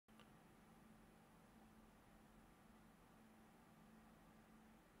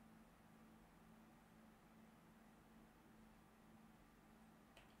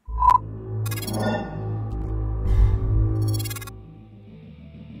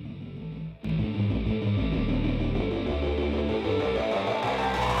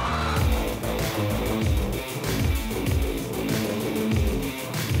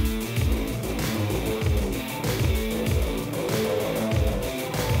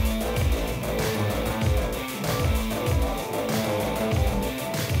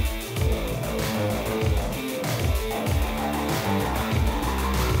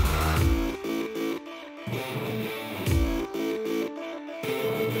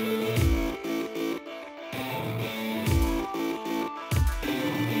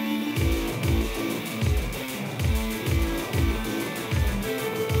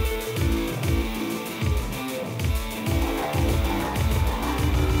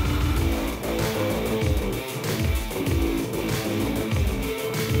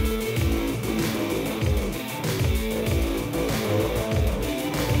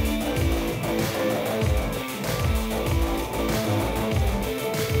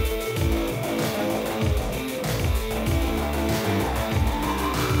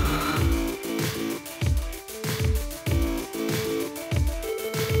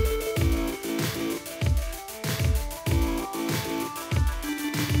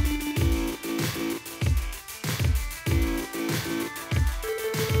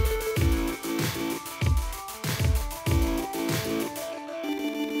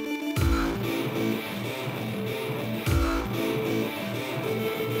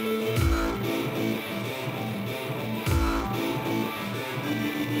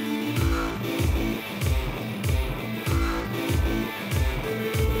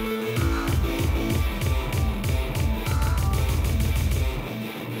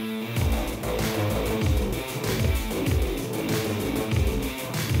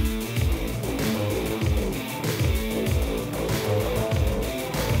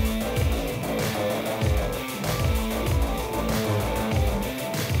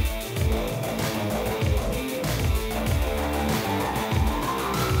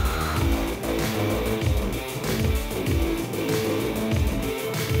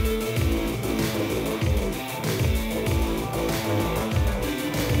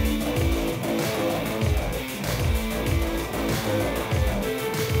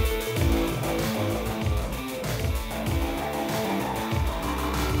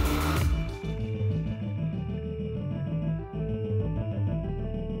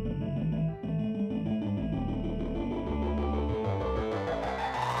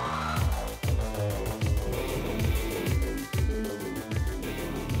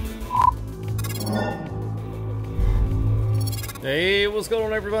what's going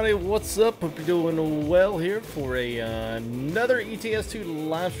on, everybody? What's up? Hope you're doing well here for another ETS2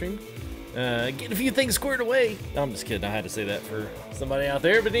 live stream. Getting a few things squared away. No, I'm just kidding. I had to say that for somebody out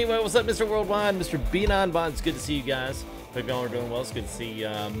there. But anyway, what's up, Mr. Worldwide, Mr. B9Bot? It's good to see you guys. Hope y'all are doing well. It's good to see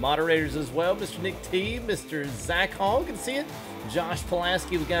moderators as well. Mr. Nick T, Mr. Zach Hall, good to see you. Josh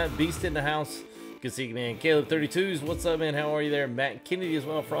Pulaski, we got Beast in the house. Good to see you, man. Caleb 32s, what's up, man? How are you there? Matt Kennedy as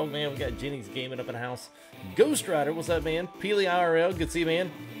well. Frogman, we got Jenny's Gaming up in the house. Ghost Rider, what's up, man? Peely IRL, good to see you,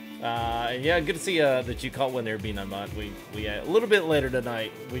 man. Yeah, good to see that you caught one there, B9Bot. We a little bit later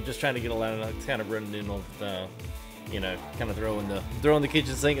tonight. We're just trying to get a lot of kind of running in on, you know, kind of throwing the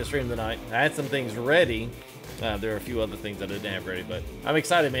kitchen sink and stream tonight. I had some things ready. There are a few other things that I didn't have ready, but I'm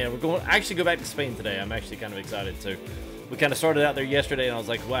excited, man. We're going actually go back to Spain today. I'm actually kind of excited too. We kind of started out there yesterday, and I was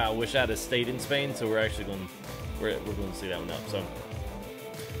like, wow, I wish I had stayed in Spain. So we're actually going, we're going to see that one up. So.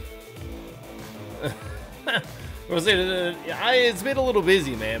 It's been a little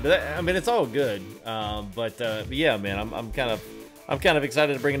busy, man, but I mean, it's all good. But yeah, man, I'm kind of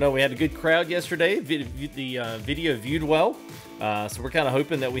excited to bring it on. We had a good crowd yesterday. The video viewed well, so we're kind of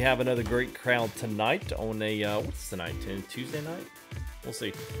hoping that we have another great crowd tonight on a what's tonight? Tuesday night. We'll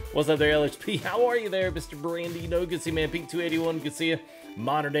see. What's up there, LHP? How are you there, Mr. Brandy? No, good to see you, man. Pink 281, good to see you.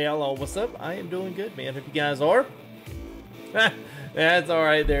 Modern Day Outlaw, what's up? I am doing good, man. Hope you guys are. That's all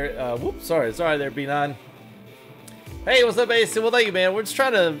right there. Whoops, sorry, it's all right there, B9. Hey, what's up, Ace? Well, thank you, man. We're just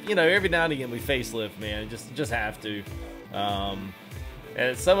trying to, you know, every now and again we facelift, man. Just have to.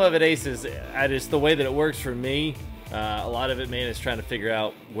 And some of it, Ace, is just the way that it works for me. A lot of it, man, is trying to figure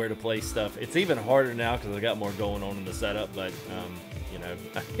out where to place stuff. It's even harder now because I got more going on in the setup. But you know,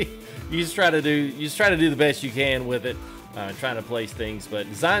 you just try to do the best you can with it, trying to place things. But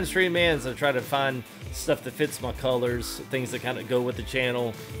design stream, man, so I try to find stuff that fits my colors, things that kind of go with the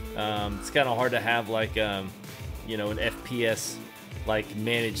channel. It's kind of hard to have like you know, an FPS like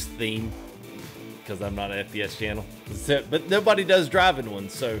managed theme because I'm not an FPS channel. But nobody does driving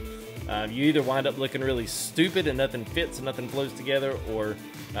ones, so you either wind up looking really stupid and nothing fits and nothing flows together, or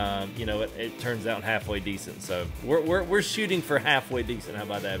you know, it turns out halfway decent. So we're shooting for halfway decent. How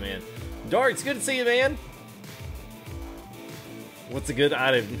about that, man? Darks, good to see you, man. What's a good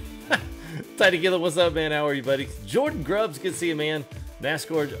item? Tidy Giller, what's up, man? How are you, buddy? Jordan Grubbs, good to see you, man.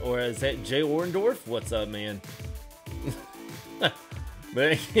 NASCAR, or is that Jay Orendorf? What's up, man?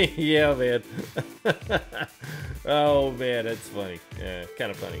 But yeah, man. Oh man, that's funny. Yeah,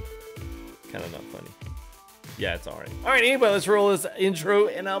 kind of funny. Kind of not funny. Yeah, it's all right. All right, anyway, let's roll this intro,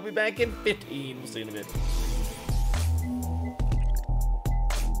 and I'll be back in 15. We'll see you in a bit.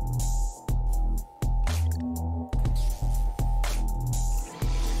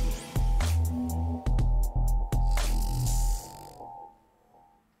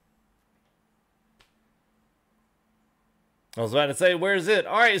 I was about to say, where's it?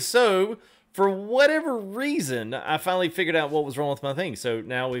 All right, so for whatever reason, I finally figured out what was wrong with my thing. So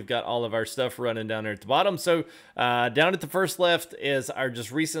now we've got all of our stuff running down there at the bottom. So down at the first left is our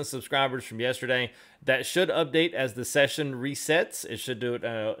just recent subscribers from yesterday. That should update as the session resets. It should do it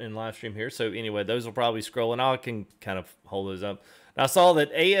in live stream here. So anyway, those will probably scroll, and I can kind of hold those up. And I saw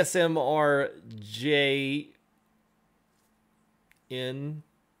that ASMRJ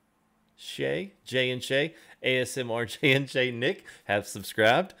J and Shay, ASMR J and Shay Nick have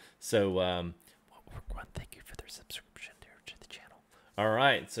subscribed. So one, thank you for their subscription there to the channel. All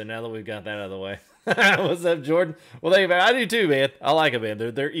right, so now that we've got that out of the way, what's up, Jordan? Well, thank you, man. I do too, man. I like it, man.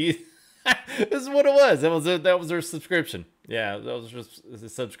 They're easy. This is what it was. That was their subscription. Yeah, that was just a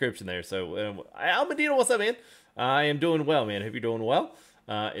subscription there. So Almadino, what's up, man? I am doing well, man. Hope you're doing well.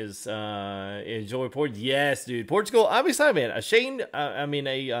 Enjoy Port. Yes, dude. Portugal. I'm excited, man.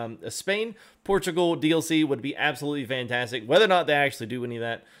 A Spain Portugal DLC would be absolutely fantastic. Whether or not they actually do any of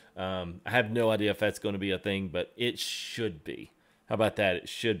that, I have no idea if that's going to be a thing, but it should be. How about that? It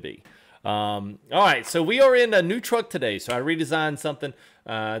should be. All right, so we are in a new truck today. So I redesigned something.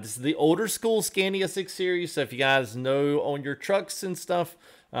 This is the older school Scania 6 Series. So if you guys know on your trucks and stuff,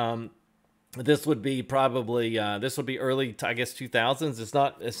 this would be probably this would be early, I guess, 2000s.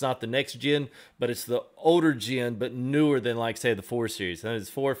 It's not the next gen, but it's the older gen, but newer than, like, say, the 4 Series. And it's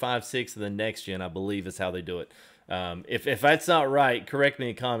 4, 5, 6, and the next gen, I believe, is how they do it. If that's not right, correct me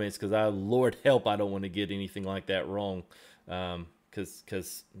in comments, because Lord help, I don't want to get anything like that wrong.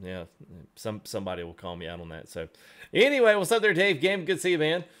 Because yeah, somebody will call me out on that. So anyway, what's up there, Dave? Game, good to see you,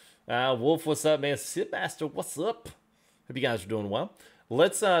 man. Wolf, what's up, man? Sidmaster, what's up? Hope you guys are doing well.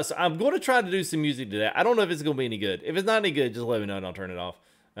 Let's so I'm going to try to do some music today. I don't know if it's going to be any good. If it's not any good, just let me know and I'll turn it off.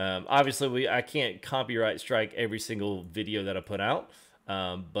 Obviously, I can't copyright strike every single video that I put out.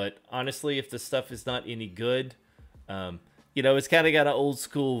 But honestly, if the stuff is not any good, you know, it's kind of got an old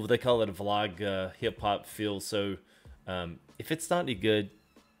school, they call it a vlog hip hop feel. So if it's not any good,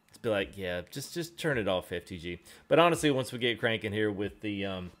 it's be like, yeah, just turn it off, FTG. But honestly, once we get cranking here with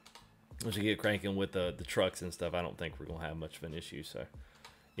the the trucks and stuff, I don't think we're gonna have much of an issue. So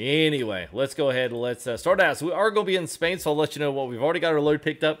anyway, let's go ahead and let's start out. So we are going to be in Spain, so I'll let you know what we've already got our load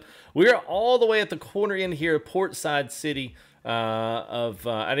picked up. We are all the way at the corner in here, Portside City of,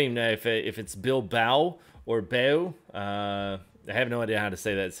 I don't even know if it's Bilbao or Beo. I have no idea how to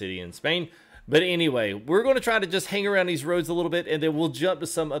say that city in Spain. But anyway, we're going to try to just hang around these roads a little bit, and then we'll jump to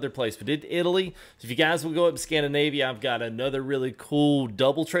some other place. We did Italy. So if you guys will go up to Scandinavia, I've got another really cool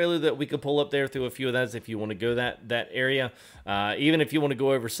double trailer that we could pull up there through a few of those if you want to go that area. Even if you want to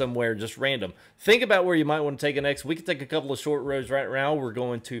go over somewhere just random. Think about where you might want to take it next. We could take a couple of short roads right now. We're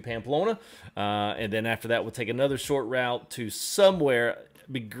going to Pamplona. And then after that, we'll take another short route to somewhere.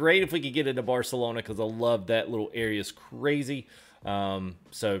 It'd be great if we could get into Barcelona because I love that little area. It's crazy.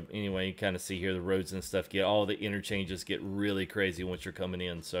 So anyway, you kind of see here the roads and stuff get all the interchanges get really crazy once you're coming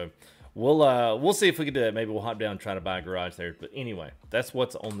in. So we'll see if we can do that. Maybe we'll hop down and try to buy a garage there. But anyway, that's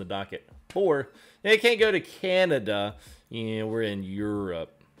what's on the docket for. Now, you can't go to Canada. Yeah, we're in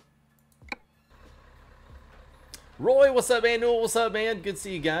Europe. Roy, what's up, man? Newell, what's up, man? Good to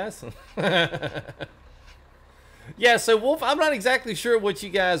see you guys. Yeah, so Wolf, I'm not exactly sure what you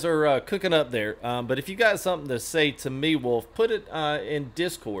guys are cooking up there, but if you got something to say to me, Wolf, put it in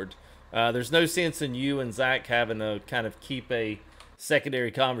Discord. There's no sense in you and Zach having to kind of keep a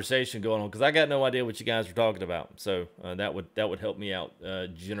secondary conversation going on because I got no idea what you guys were talking about. So that would help me out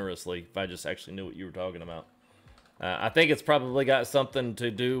generously if I just actually knew what you were talking about. I think it's probably got something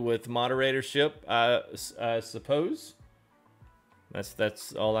to do with moderatorship, I suppose.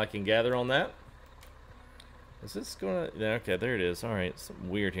 That's all I can gather on that. Is this going to... Yeah, okay, there it is. All right, something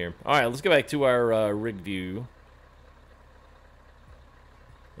weird here. All right, let's go back to our rig view.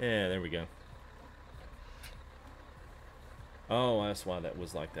 Yeah, there we go. Oh, that's why that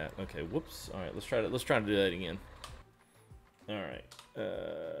was like that. Okay, whoops. All right, let's try to do that again. All right.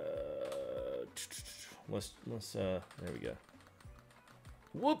 There we go.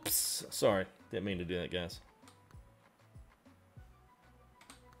 Whoops. Sorry, didn't mean to do that, guys.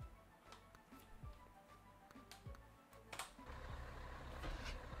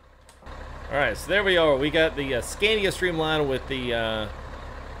 All right, so there we are. We got the Scania Streamline with the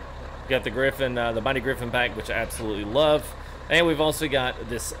got the Griffin, the Mighty Griffin pack, which I absolutely love, and we've also got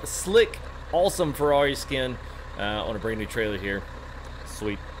this slick, awesome Ferrari skin on a brand new trailer here.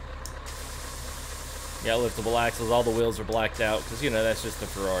 Sweet. Yeah, liftable axles. All the wheels are blacked out because you know that's just the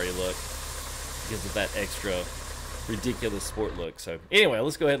Ferrari look. Gives it that extra ridiculous sport look. So anyway,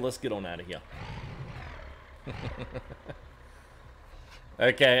 let's go ahead. Let's get on out of here.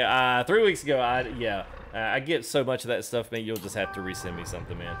 Okay, 3 weeks ago, I get so much of that stuff, man. You'll just have to resend me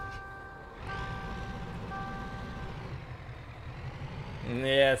something, man.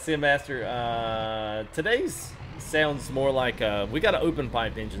 Yeah, Sim Master. Today's sounds more like we got an open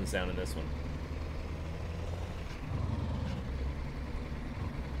pipe engine sound in this one.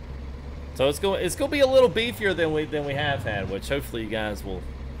 So it's going to be a little beefier than we have had, which hopefully you guys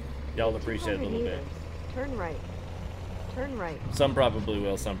y'all appreciate a little bit. Turn right. Turn right. Some probably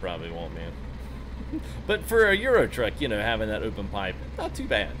will, some probably won't, man. But for a Euro truck, you know, having that open pipe, not too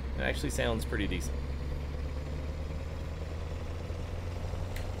bad. It actually sounds pretty decent.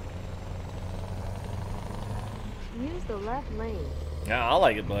 Use the left lane. Yeah, I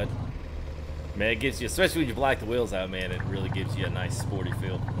like it, bud. Man, it gives you, especially when you black the wheels out, man, it really gives you a nice sporty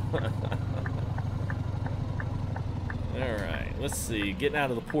feel. Alright, let's see. Getting out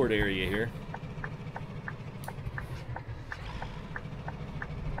of the port area here.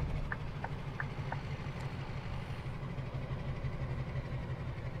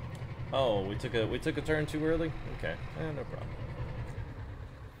 Oh, we took a turn too early? Okay, no problem.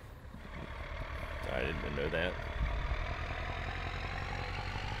 I didn't even know that.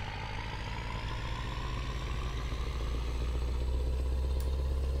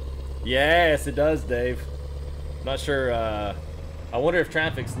 Yes, it does, Dave. Not sure. I wonder if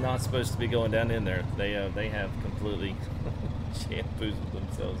traffic's not supposed to be going down in there. They have completely shampooed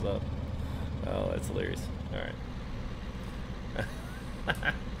themselves up. Oh, that's hilarious. All right.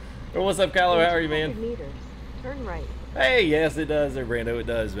 Well, what's up, Kylo? How are you, man? Meters. Turn right. Hey, yes, it does, there, Brando. It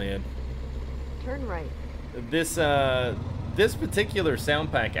does, man. Turn right. This this particular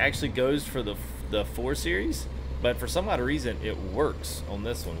sound pack actually goes for the 4 Series, but for some odd reason it works on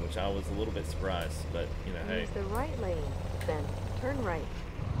this one, which I was a little bit surprised. But you know, hey. Use the right lane, then turn right.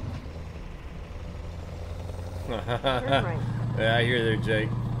 Turn right. Yeah, I hear there, Jake.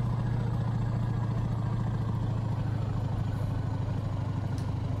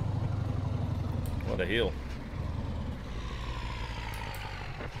 a hill.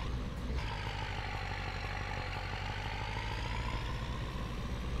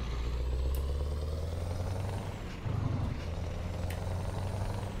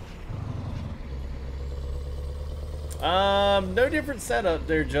 No different setup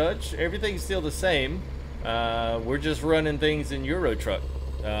there, Judge. Everything's still the same. We're just running things in Euro Truck.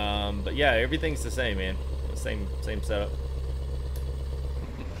 But yeah, everything's the same, man. Same setup.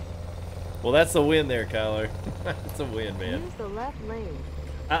 Well, that's a win there, Kyler. That's a win, man. Use the left lane.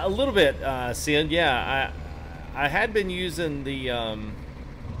 A little bit, Sin. Yeah, I had been using the. Oh,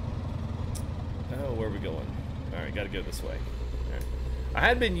 where are we going? All right, got to go this way. I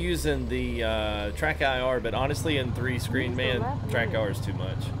had been using the track IR, but honestly, in 3-screen, man, track IR is too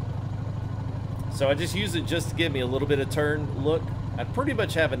much. So I just use it just to give me a little bit of turn look. I pretty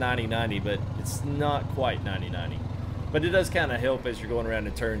much have a 90-90, but it's not quite 90-90. But it does kind of help as you're going around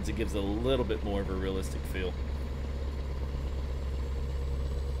in turns. It gives a little bit more of a realistic feel.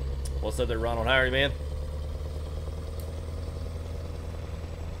 What's up there, Ronald? How are you, man?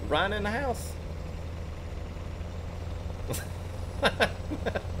 Ryan in the house.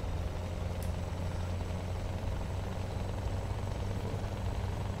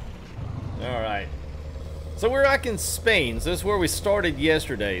 All right. So we're back in Spain. So this is where we started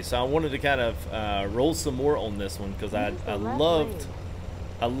yesterday. So I wanted to kind of roll some more on this one because I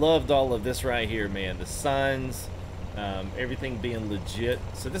loved all of this right here, man. The signs, everything being legit.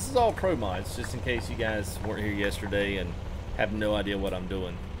 So this is all pro mods, just in case you guys weren't here yesterday and have no idea what I'm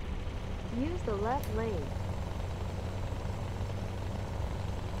doing. Use the left lane.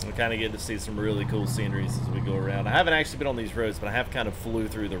 We kind of get to see some really cool sceneries as we go around. I haven't actually been on these roads, but I have kind of flew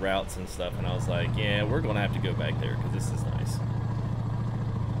through the routes and stuff, and I was like, yeah, we're going to have to go back there because this is nice.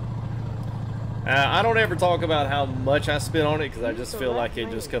 I don't ever talk about how much I spent on it because I just feel like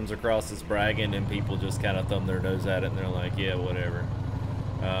it just comes across as bragging, and people just kind of thumb their nose at it, and they're like, yeah, whatever.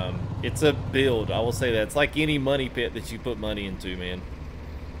 It's a build. I will say that. It's like any money pit that you put money into, man.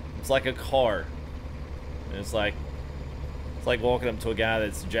 It's like a car. And it's like walking up to a guy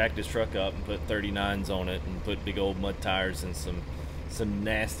that's jacked his truck up and put 39s on it and put big old mud tires and some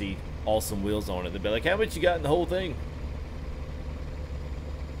nasty, awesome wheels on it. They'd be like, how much you got in the whole thing?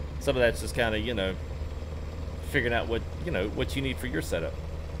 Some of that's just kind of, you know, figuring out what you need for your setup.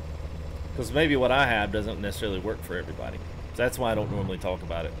 Because maybe what I have doesn't necessarily work for everybody. So that's why I don't normally talk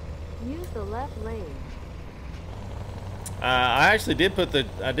about it. Use the left lane. I actually did put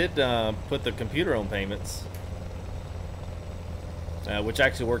the computer on payments. Which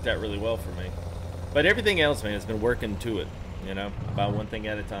actually worked out really well for me. But everything else, man, has been working to it, you know, by one thing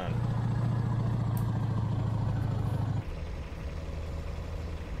at a time.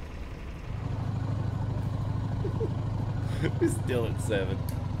 We're still at 7.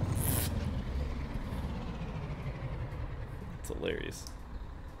 It's hilarious.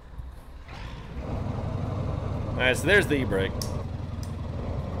 Alright, so there's the e-brake.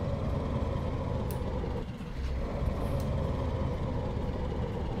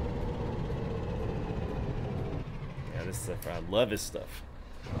 I love his stuff.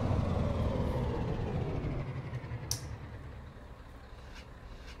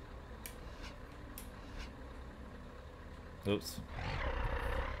 Oops.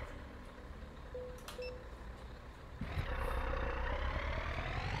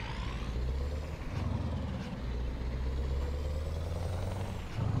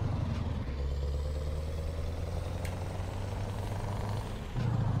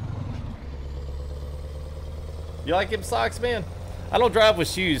 You like him socks, man? I don't drive with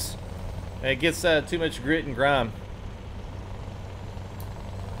shoes. It gets too much grit and grime.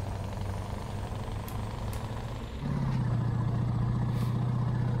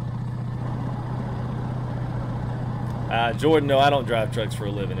 Jordan, no, I don't drive trucks for a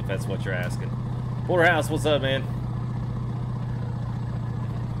living, if that's what you're asking. Porterhouse, what's up, man?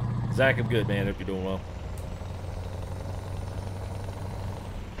 Zach, I'm good, man. Hope you're doing well.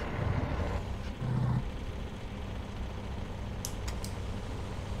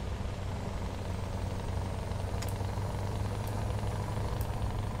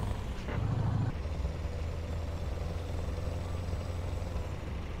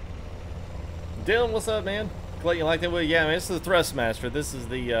 Dylan, what's up, man? Glad you like that wheel. Yeah, man, this is the Thrustmaster. This is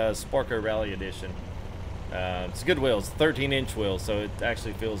the Sparko Rally Edition. It's a good wheel. It's a 13-inch wheel, so it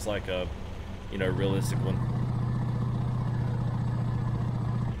actually feels like a, you know, realistic one.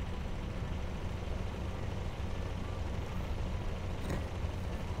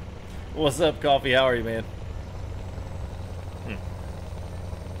 What's up, Coffee? How are you, man?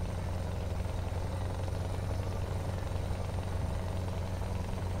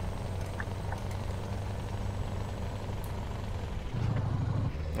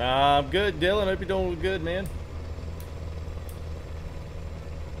 I'm good, Dylan. Hope you're doing good, man.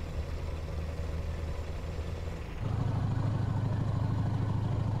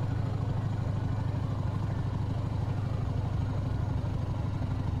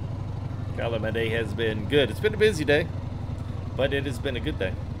 Golly, my day has been good. It's been a busy day, but it has been a good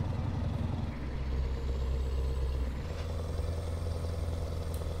day.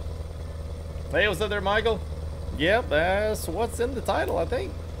 Hey, what's up there, Michael? Yep, that's what's in the title, I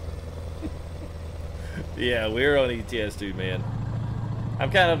think. Yeah, we're on ETS too, man.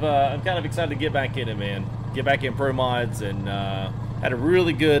 I'm kind of excited to get back in it, man. Get back in Pro Mods, and had a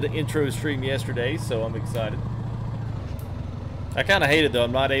really good intro stream yesterday, so I'm excited. I kind of hate it though.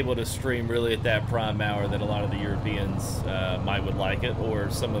 I'm not able to stream really at that prime hour that a lot of the Europeans might would like it, or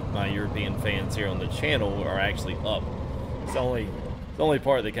some of my European fans here on the channel are actually up. It's the only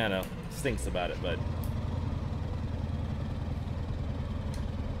part that kind of stinks about it, but.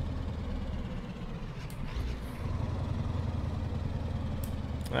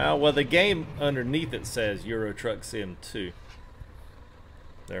 Well, the game underneath it says Euro Truck Sim 2.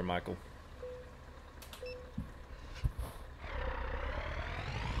 There, Michael.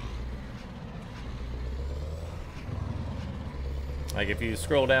 Like if you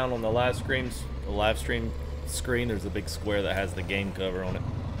scroll down on the live stream screen, there's a big square that has the game cover on it.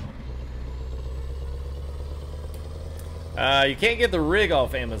 You can't get the rig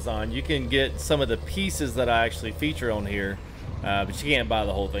off Amazon. You can get some of the pieces that I actually feature on here, but you can't buy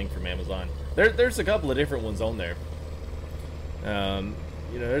the whole thing from Amazon. There's a couple of different ones on there.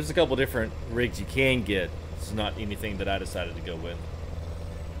 You know, there's a couple different rigs you can get. It's not anything that I decided to go with.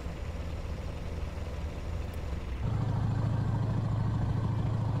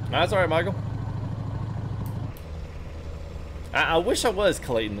 That's all right, Michael. I wish I was,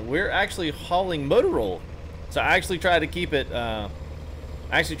 Clayton. We're actually hauling motor roll, so I actually try to keep it. I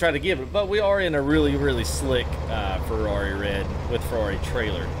actually try to give it, but we are in a really slick Ferrari red with Ferrari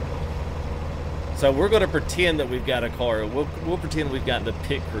trailer. So we're going to pretend that we've got a car. We'll pretend we've got the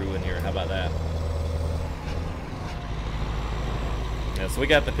pit crew in here. How about that? Yeah, so we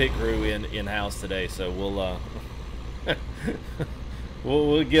got the pit crew in house today. So we'll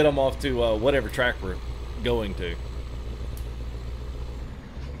we'll get them off to whatever track we're going to.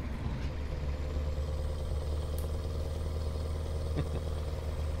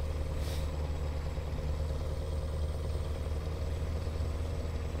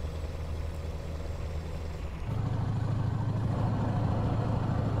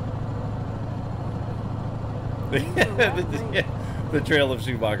 The trail of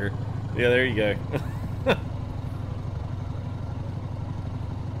Schumacher. Yeah, there you go.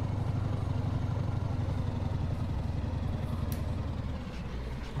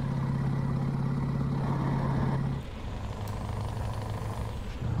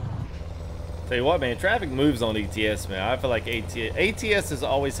 Tell you what, man, traffic moves on ETS, man. I feel like ATS has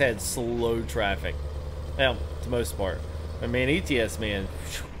always had slow traffic. Well, to most part. I mean, ETS, man,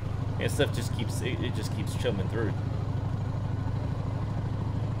 and stuff just keeps, it just keeps chumming through.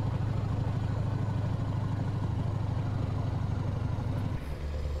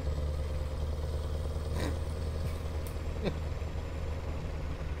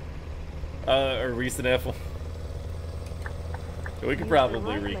 A recent F1. We could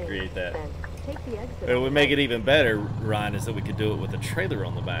probably recreate that. It would make it even better, Ryan, is that we could do it with a trailer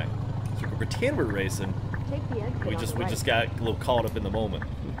on the back. So we could pretend we're racing. We just got a little caught up in the moment.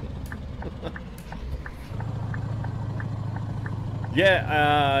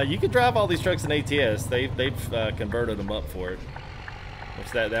 Yeah, you could drive all these trucks in ATS. They've converted them up for it,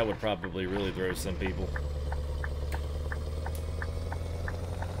 which that would probably really throw some people.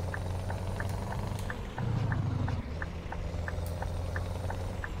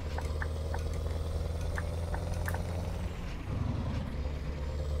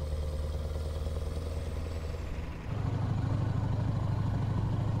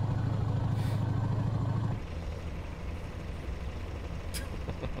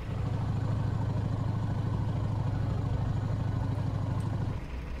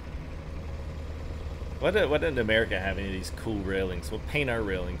 Why doesn't America have any of these cool railings? We'll paint our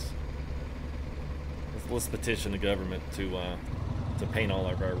railings. Let's petition the government to paint all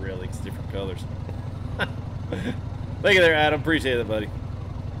of our railings different colors. Thank you there, Adam. Appreciate it, buddy.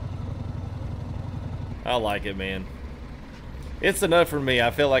 I like it, man. It's enough for me.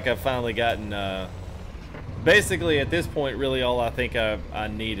 I feel like I've finally gotten... basically, at this point, really all I think I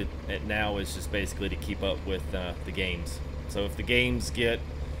need it now is just basically to keep up with the games. So if the games get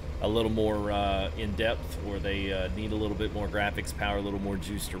a little more in-depth, or they need a little bit more graphics power, a little more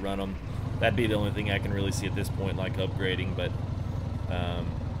juice to run them, that'd be the only thing I can really see at this point, like upgrading. But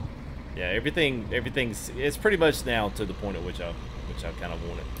Yeah, everything's it's pretty much now to the point at which I kind of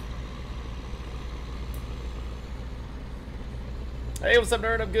want it. Hey, what's up,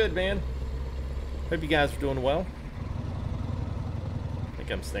 nerd? I'm good, man. Hope you guys are doing well. I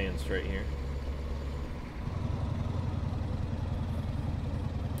think I'm staying straight here.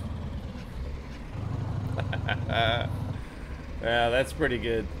 Yeah, that's pretty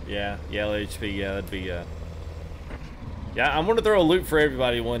good. Yeah, yellow HP. Yeah, that'd be. Yeah, I'm gonna throw a loop for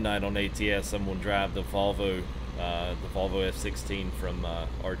everybody one night on ATS. I'm gonna drive the Volvo F16 from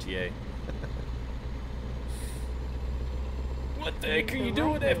RTA. What the heck are you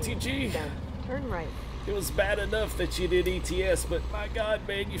doing, FTG? Turn right. It was bad enough that you did ETS, but my God,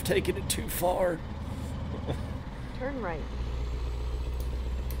 man, you've taken it too far. Turn right.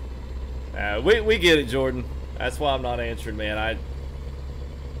 We get it, Jordan. That's why I'm not answering, man.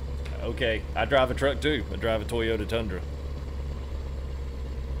 Okay, I drive a truck too. I drive a Toyota Tundra.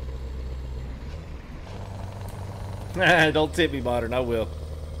 Don't tip me, Modern. I will,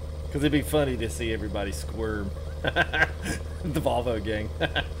 because it'd be funny to see everybody squirm. The Volvo gang.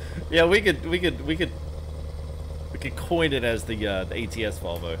 Yeah, we could coin it as the ATS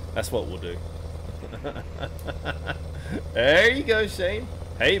Volvo. That's what we'll do. There you go, Shane.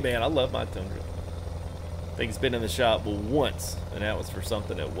 Hey, man, I love my Tundra. I think it's been in the shop once, and that was for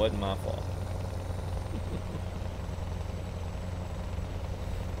something that wasn't my fault.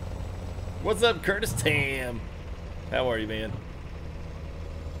 What's up, Curtis Tam? How are you, man?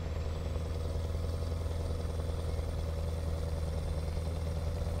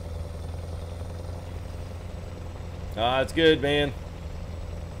 It's good, man.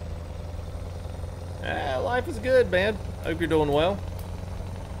 Life is good, man. Hope you're doing well.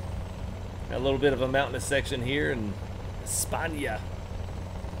 Got a little bit of a mountainous section here in España.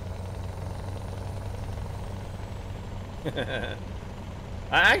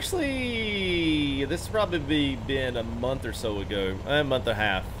 This has probably been a month or so ago, a month and a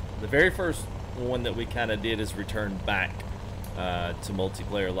half. The very first one that we kind of did is return back to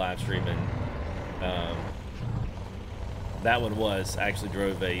multiplayer live streaming. That one was I actually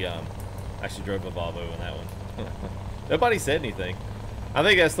drove a Volvo in that one. Nobody said anything. I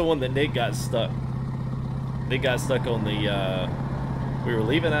think that's the one that Nick got stuck. Nick got stuck on the. We were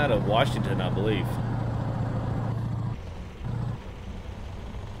leaving out of Washington, I believe,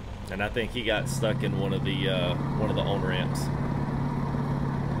 and I think he got stuck in one of the on ramps.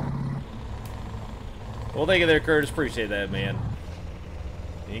 Well, thank you there, Curtis. Appreciate that, man.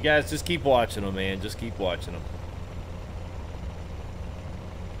 You guys just keep watching them, man. Just keep watching them.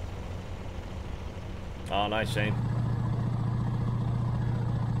 Oh, nice, Shane.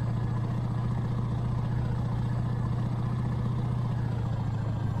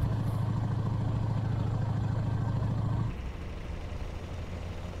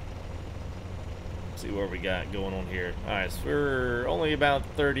 See what we got going on here. All right, so we're only about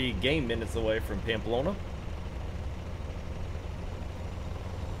 30 game minutes away from Pamplona.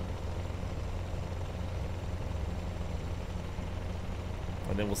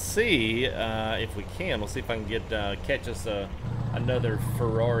 And then we'll see if we can. We'll see if I can get catch us another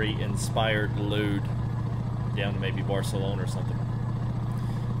Ferrari-inspired load down to maybe Barcelona or something.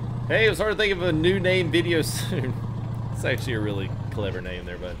 Hey, it was hard to think of a new name video soon. It's actually a really clever name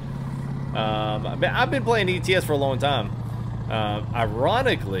there, but I've been playing ETS for a long time.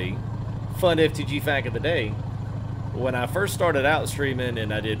 Ironically, fun FTG fact of the day. When I first started out streaming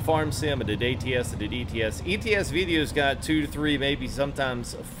and I did Farm Sim, I did ATS, I did ETS. ETS videos got 2 to 3, maybe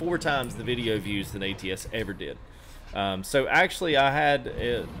sometimes 4 times the video views than ATS ever did. So actually, I had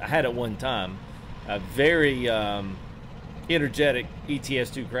at one time a very energetic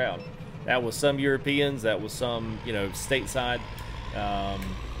ETS2 crowd. That was some Europeans, that was some stateside,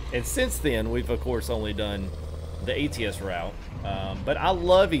 and since then we've of course only done the ATS route. But I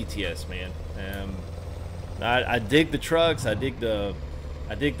love ETS, man. I dig the trucks. I dig the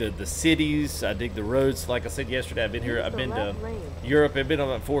cities. I dig the roads. Like I said yesterday, I've been here. I've been to Europe. I've been on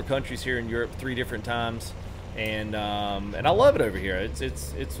about 4 countries here in Europe, 3 different times, and I love it over here.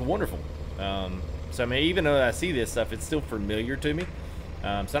 It's wonderful. So I mean, even though I see this stuff, it's still familiar to me. So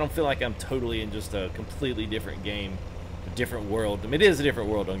I don't feel like I'm totally in just a completely different game, a different world. I mean, it is a different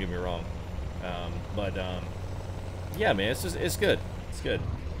world. Don't get me wrong. Yeah, man, it's good. It's good.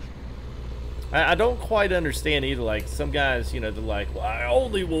 I don't quite understand either. Like some guys, they're like, well, I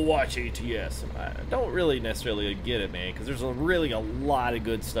only will watch ATS. And I don't really necessarily get it, man, because there's really a lot of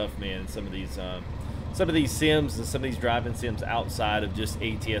good stuff, man, in some of these sims and some of these driving sims outside of just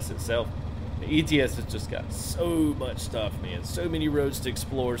ATS itself. The ETS has just got so much stuff, man. So many roads to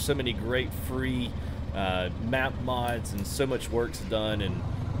explore, so many great free map mods, and so much work's done. And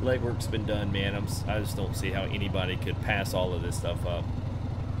legwork's been done, man. I just don't see how anybody could pass all of this stuff up.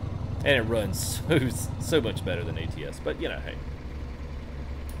 And it runs so much better than ATS. But, you know, hey.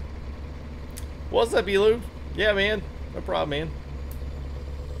 What's up, Elu? Yeah, man. No problem, man.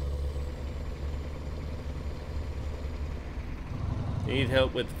 You need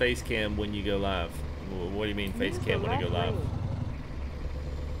help with face cam when you go live. What do you mean face cam when I go live?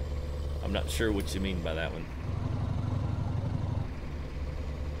 I'm not sure what you mean by that one.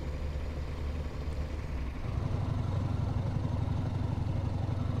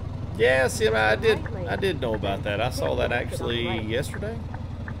 Yeah, see, I did know about that. I saw that actually yesterday.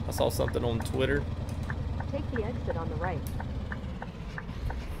 I saw something on Twitter. Take the exit on the right.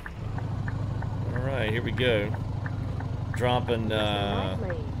 All right, here we go. Dropping.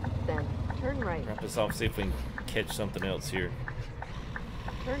 Then turn right. Drop us off. See if we can catch something else here.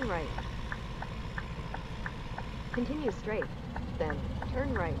 Turn right. Continue straight. Then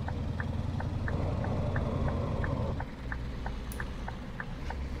turn right.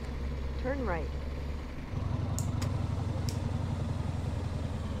 Turn right.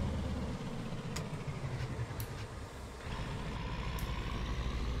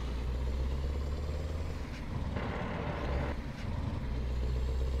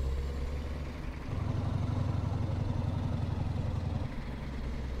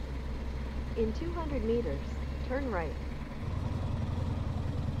 In 200 meters, turn right.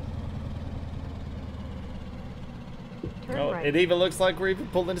 Oh, right. It even looks like we're even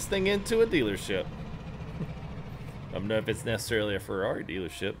pulling this thing into a dealership. I don't know if it's necessarily a Ferrari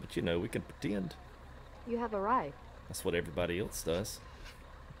dealership, but you know, we can pretend. You have arrived. That's what everybody else does.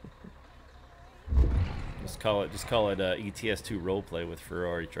 Just call it ETS2 roleplay with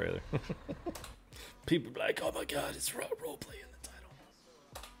Ferrari trailer. People be like, oh my god, it's roleplay in the title.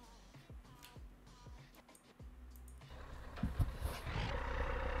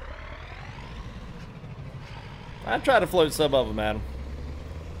 I try to float some of them at them.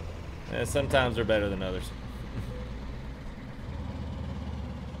 Yeah, sometimes they're better than others.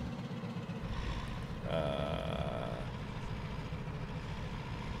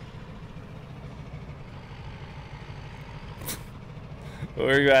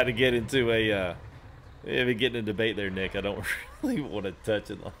 We're about to get into a getting a debate there, Nick. I don't really want to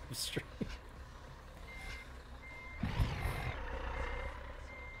touch it on the stream.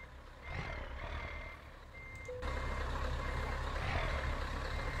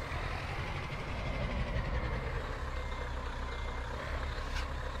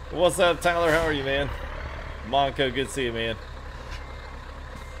 What's up, Tyler? How are you, man? Monco, good to see you, man.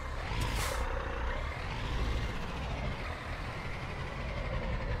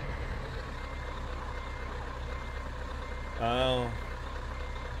 Oh.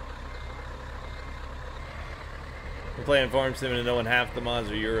 We're playing Farm Sim and knowing half the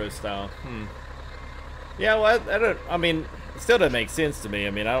mods are Euro style. Yeah, well, I don't, I mean, it still doesn't make sense to me. I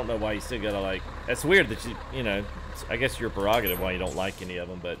mean, I don't know why you still gotta, like, that's weird that you know, I guess your prerogative why you don't like any of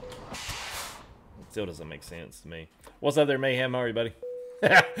them, but it still doesn't make sense to me. What's up there, Mayhem? How are you, buddy?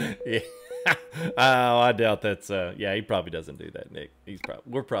 Yeah. Oh, I doubt that's, yeah, he probably doesn't do that, Nick.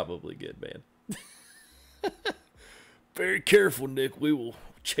 We're probably good, man. Very careful, Nick. We will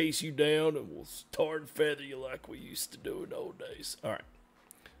chase you down and we'll tar and feather you like we used to do in the old days. All right.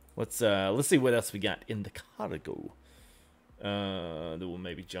 Let's see what else we got in the cargo. Then we'll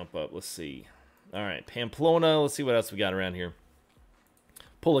maybe jump up. Let's see. All right, Pamplona. Let's see what else we got around here.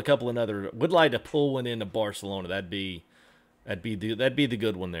 Pull a couple another. Would like to pull one into Barcelona. That'd be the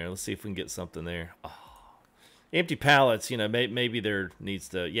good one there. Let's see if we can get something there. Oh. Empty pallets. You know, maybe there needs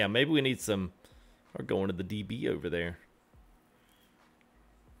to. Yeah, maybe we need some. We're going to the DB over there.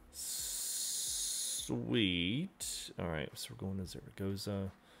 Sweet. All right, so we're going to Zaragoza.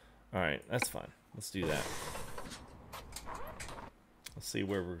 All right, that's fine. Let's do that. Let's see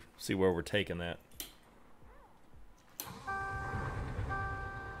where we're taking that.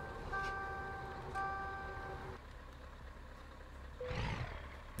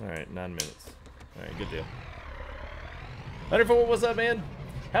 All right, 9 minutes. All right, good deal. Wonderful. What's up, man?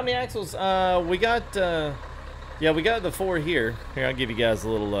 How many axles? We got. Yeah, we got the 4 here. Here, I'll give you guys a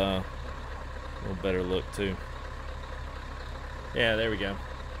little better look too. Yeah, there we go.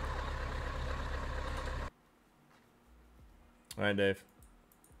 All right, Dave.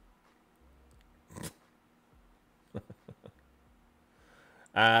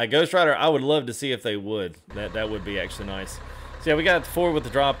 Ghost Rider, I would love to see if they would. That would be actually nice. So yeah, we got 4 with the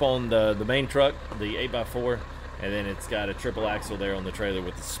drop on the main truck, the 8x4, and then it's got a triple axle there on the trailer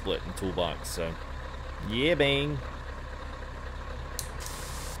with the split and toolbox. So yeah, bang.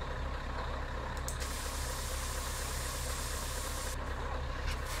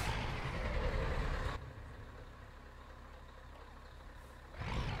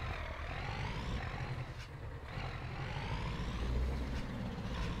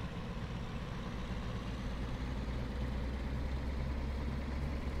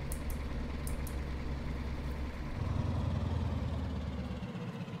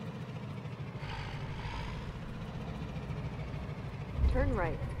 Turn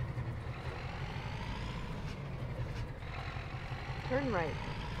right. Turn right.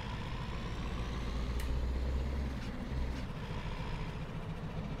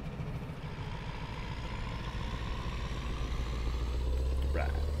 Right.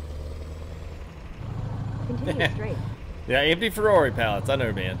 Continue straight. Yeah, empty Ferrari pallets. I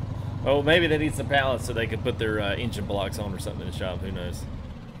know, man. Oh, maybe they need some pallets so they can put their engine blocks on or something in the shop. Who knows?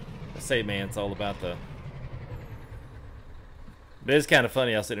 I say, man, it's all about the... But it's kind of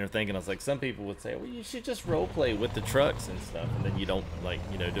funny. I was sitting there thinking, I was like, some people would say, well, you should just role play with the trucks and stuff, and then you don't, like,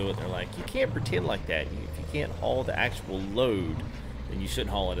 you know, do it. They're like, you can't pretend like that. If you can't haul the actual load, then you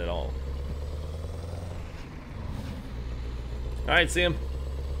shouldn't haul it at all. All right, see him.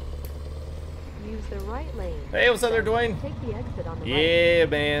 Use the right lane. Hey, what's up there, Dwayne? Take the exit on the right. Yeah,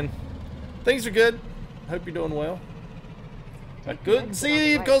 man. Things are good. Hope you're doing well. I couldn't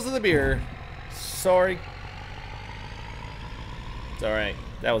see you because of the beer. Sorry. It's alright.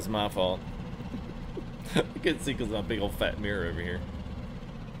 That was my fault. I couldn't see because of my big old fat mirror over here.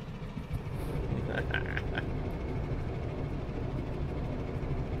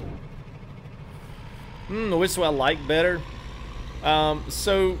 Which do I like better?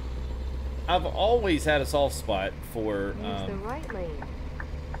 So I've always had a soft spot for Use the right lane.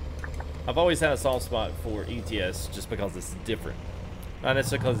 I've always had a soft spot for ETS just because it's different. Not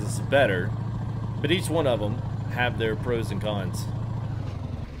necessarily because it's better, but each one of them have their pros and cons.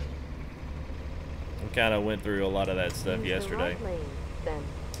 We kind of went through a lot of that stuff Use yesterday. The right lane. Then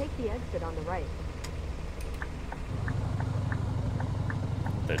take the exit on the right.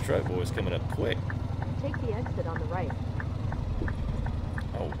 That truck boy's coming up quick. Take the exit on the right.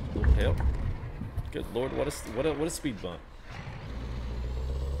 Oh, little help. Good Lord, what a speed bump.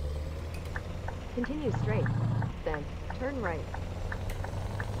 Continue straight. Then turn right.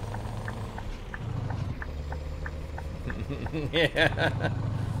 Yeah.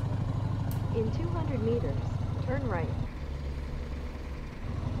 In 200 meters, turn right.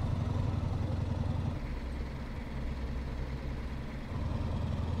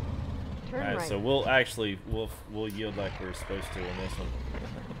 Turn Alright, right. so we'll yield like we're supposed to on this one.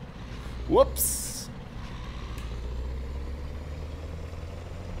 Whoops.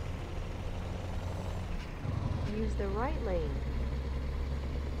 Use the right lane.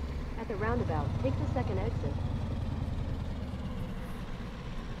 At the roundabout, take the second exit.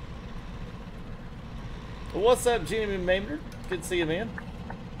 What's up, Jimmy Maynard? Good to see you, man.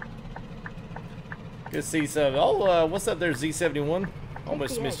 Good to see some. Oh, what's up there, Z71?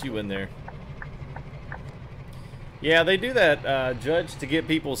 Almost missed you in there. Yeah, they do that, Judge, to get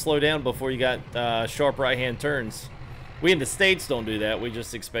people to slow down before you got sharp right-hand turns. We in the States don't do that. We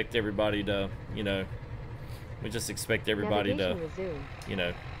just expect everybody to, you know, Resume. you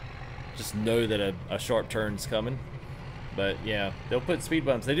know, just know that a sharp turn's coming. But yeah, they'll put speed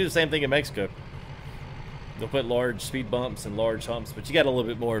bumps. They do the same thing in Mexico. They'll put large speed bumps and large humps, but you got a little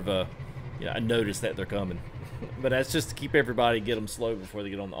bit more of a, you know, a notice that they're coming. But that's just to keep everybody, get them slow before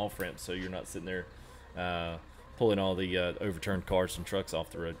they get on the off ramp, so you're not sitting there pulling all the overturned cars and trucks off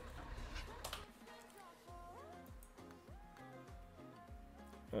the road.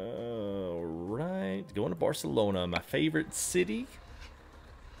 All right, going to Barcelona, my favorite city.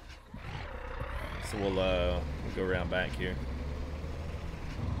 So we'll go around back here.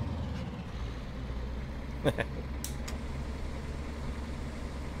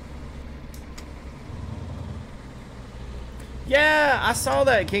 Yeah, I saw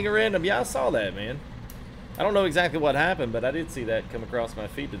that, King of Random. Yeah, I saw that, man. I don't know exactly what happened, but I did see that come across my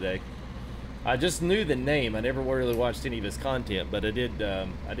feed today. I just knew the name. I never really watched any of his content, but I did know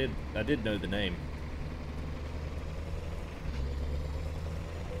the name.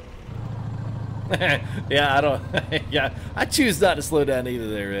 Yeah, I don't. Yeah, I choose not to slow down either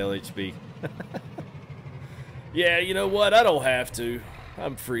there, LHB. Yeah, you know what? I don't have to.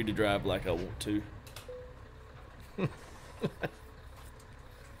 I'm free to drive like I want to.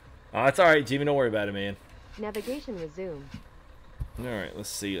 Oh, it's all right, Jimmy. Don't worry about it, man. Navigation resume. All right, let's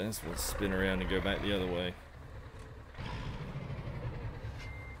see. Let's spin around and go back the other way.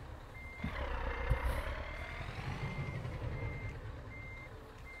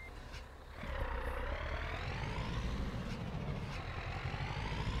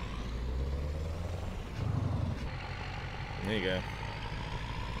 There you go.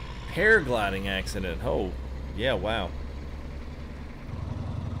 Paragliding accident. Oh, yeah, wow.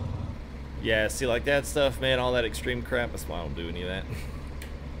 Yeah, see, like that stuff, man, all that extreme crap, that's why I don't do any of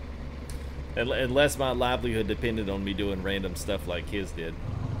that. Unless my livelihood depended on me doing random stuff like his did.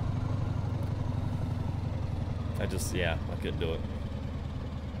 Yeah, I couldn't do it.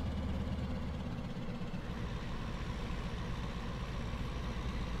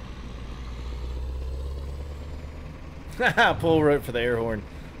 Pull rope for the air horn.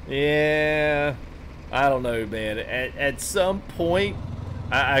 Yeah, I don't know, man. At some point,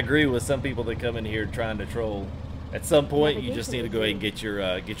 I agree with some people that come in here trying to troll. At some point, you just need to go ahead and get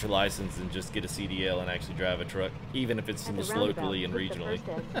your license and just get a CDL and actually drive a truck, even if it's just locally and regionally.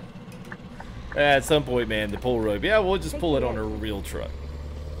 At some point, man, the pull rope. Yeah, we'll just pull it on a real truck.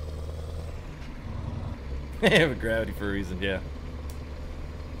 Have a gravity for a reason, yeah.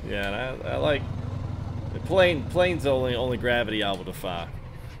 Yeah, and I like the plane's only gravity I will defy.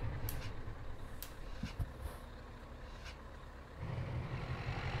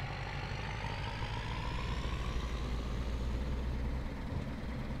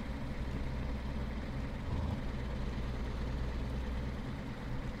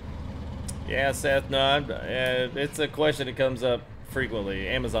 Yeah, Seth, no, it's a question that comes up frequently.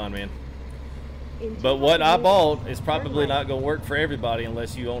 Amazon, man. But what I bought is probably not going to work for everybody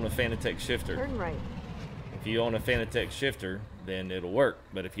unless you own a Fanatec shifter. Turn right. If you own a Fanatec shifter, then it'll work.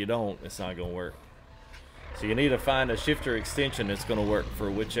 But if you don't, it's not going to work. So you need to find a shifter extension that's going to work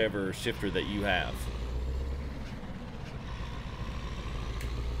for whichever shifter that you have.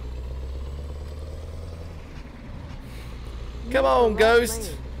 Come on,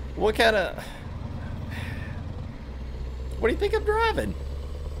 Ghost. What kind of... What do you think I'm driving?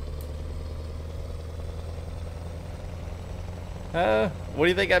 What do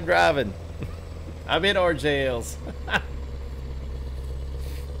you think I'm driving? I'm in RJLs.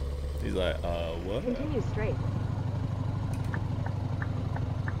 He's like, what? Continue straight.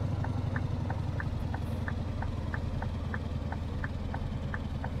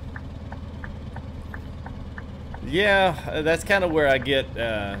 Yeah, that's kind of where I get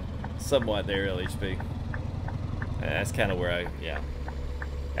somewhat there, LHP. That's kind of where I, yeah.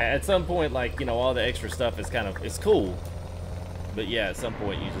 At some point, like, you know, all the extra stuff is kind of, it's cool. But yeah, at some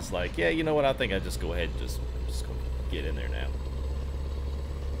point you just like, yeah, you know what, I think I just go ahead and just go get in there now.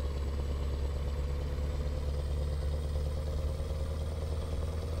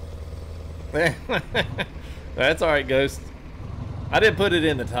 That's alright, Ghost. I didn't put it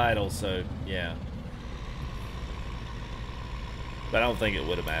in the title, so yeah. But I don't think it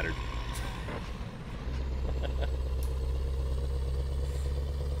would have mattered.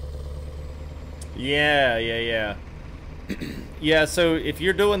 Yeah. Yeah, so if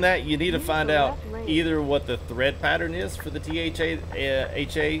you're doing that, you need to find out either what the thread pattern is for the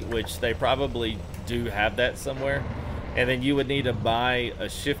HA, which they probably do have that somewhere. And then you would need to buy a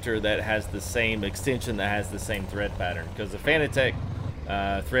shifter that has the same extension that has the same thread pattern. Because the Fanatec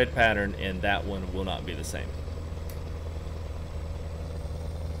thread pattern and that one will not be the same.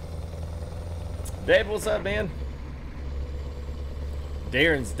 Dave, what's up, man?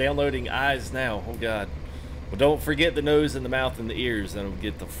 Darren's downloading eyes now. Oh, God. Well, don't forget the nose and the mouth and the ears, and we'll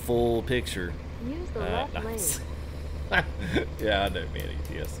get the full picture. Use the left nice. lane. Yeah, I know, man.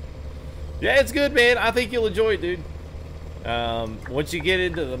 Yes. Yeah, it's good, man. I think you'll enjoy it, dude. Once you get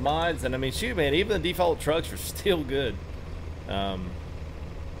into the mods, and I mean, shoot, man, even the default trucks are still good.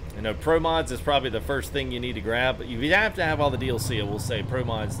 You know, Pro Mods is probably the first thing you need to grab. But you have to have all the DLC. I will say Pro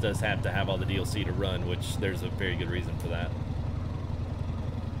Mods does have to have all the DLC to run, which there's a very good reason for that.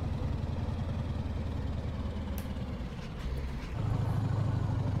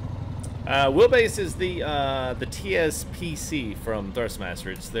 Wheelbase is the TSPC from Thrustmaster.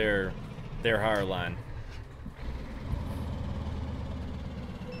 It's their higher line.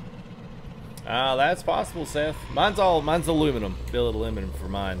 That's possible, Seth. Mine's aluminum, billet aluminum for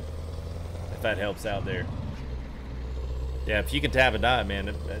mine. If that helps out there. Yeah, if you can tab a die,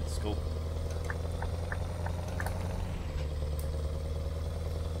 man, that's cool.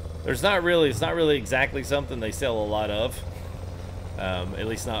 It's not really exactly something they sell a lot of. At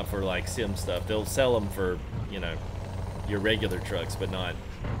least not for like sim stuff. They'll sell them for, you know, your regular trucks, but not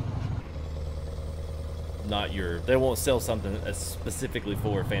your, they won't sell something specifically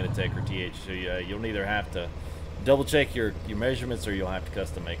for Fanatec or TH. So you'll either have to double check your measurements or you'll have to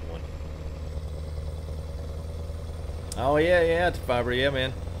custom make one. Oh yeah, Fiber, yeah,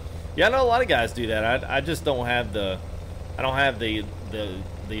 man. Yeah, I know a lot of guys do that. I just don't have the Arduino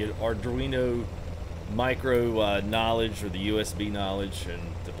micro knowledge or the USB knowledge and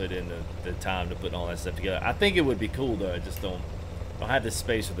to put in the time to put all that stuff together. I think it would be cool though. I just don't have the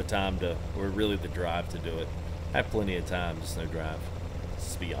space or the time to, or really the drive to do it. I have plenty of time, just no drive.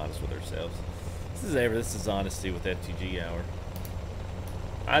 Let's be honest with ourselves. This is honesty with FTG Hour.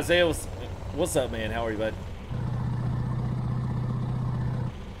 Isaiah, what's up, man? How are you, bud?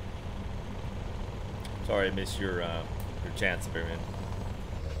 Sorry I missed your chance up here, man.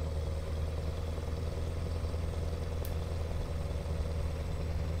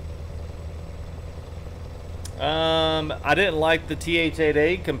 I didn't like the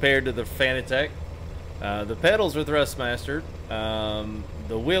TH8A compared to the Fanatec. The pedals are Thrustmaster.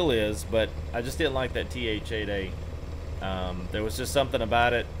 The wheel is, but I just didn't like that TH8A. There was just something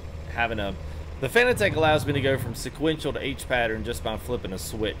about it having a... The Fanatec allows me to go from sequential to H pattern just by flipping a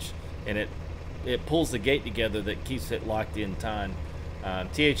switch, and it pulls the gate together that keeps it locked in time.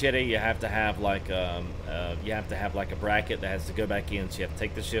 TH8A, you have to have like a bracket that has to go back in, so you have to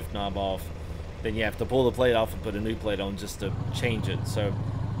take the shift knob off, then you have to pull the plate off and put a new plate on just to change it. So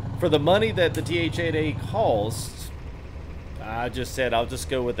for the money that the TH8A costs, I just said I'll just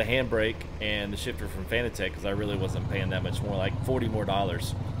go with the handbrake and the shifter from Fanatec, because I really wasn't paying that much more, like $40 more.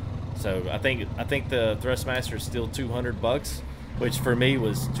 So I think the Thrustmaster is still $200, which for me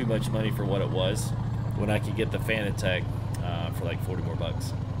was too much money for what it was, when I could get the Fanatec for like $40 more.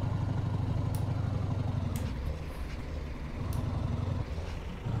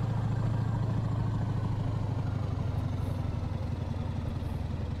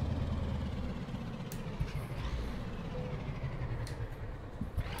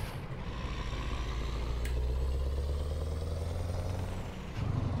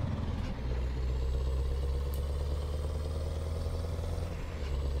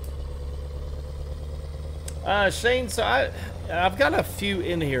 Shane, so I've got a few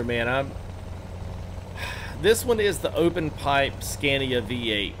in here, man. This one is the open pipe Scania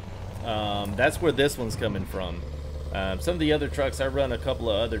V8. That's where this one's coming from. Some of the other trucks, I run a couple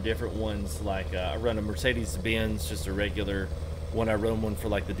of other different ones. Like I run a Mercedes-Benz, just a regular one. I run one for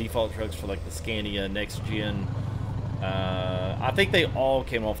like the default trucks for like the Scania Next Gen. I think they all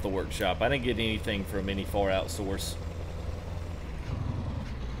came off the workshop. I didn't get anything from any far out source.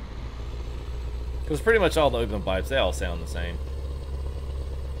 Because pretty much all the open pipes, they all sound the same.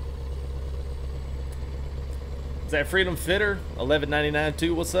 Is that Freedom Fitter 11.99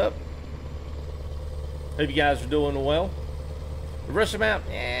 too? What's up? Hope you guys are doing well. The Russia map,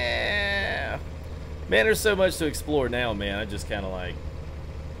 yeah. Man, there's so much to explore now, man. I just kind of like,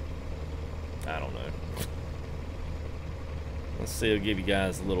 I don't know. Let's see. I'll give you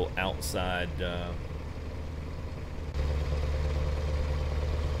guys a little outside.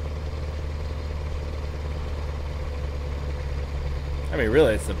 I mean,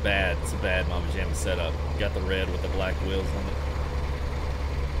 really, it's a bad Mama Jamma setup. You got the red with the black wheels on it.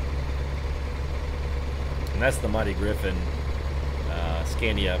 And that's the Mighty Griffin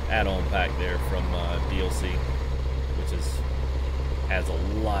Scania add-on pack there from DLC, which has a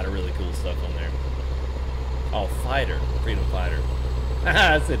lot of really cool stuff on there. Oh, Fighter. Freedom Fighter.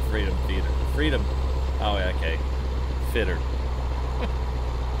 I said Freedom Fitter. Freedom. Oh, yeah, okay. Fitter.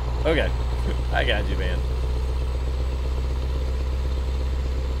 Okay. I got you, man.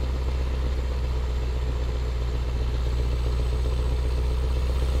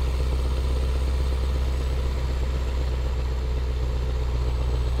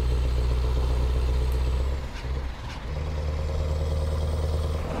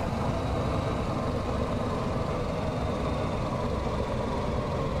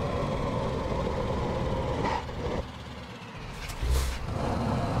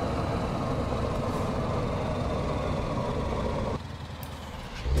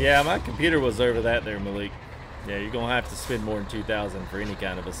 Yeah, my computer was over that there, Malik. Yeah, you're going to have to spend more than $2,000 for any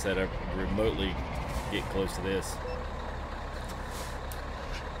kind of a setup remotely get close to this.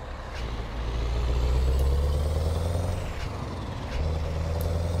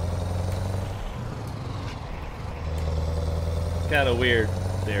 Kind of weird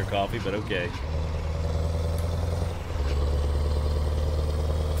there, Coffee, but okay.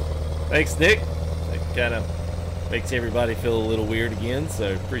 Thanks, Nick. That kind of makes everybody feel a little weird again,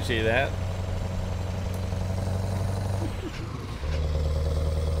 so appreciate that.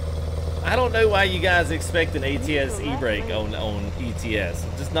 I don't know why you guys expect an ATS e-brake on ETS.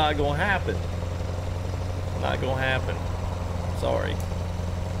 It's just not going to happen. Not going to happen. Sorry.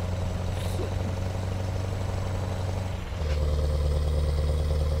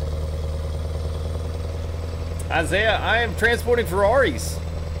 Isaiah, I am transporting Ferraris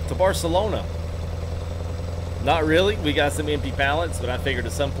to Barcelona. Not really. We got some empty pallets, but I figured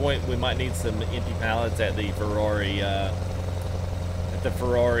at some point we might need some empty pallets at the Ferrari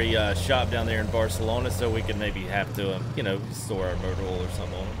shop down there in Barcelona, so we could maybe have to, you know, store our motor oil or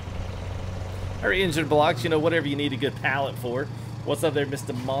something on them. Our engine blocks, you know, whatever you need a good pallet for. What's up there,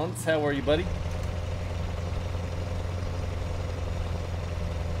 Mr. Mons? How are you, buddy?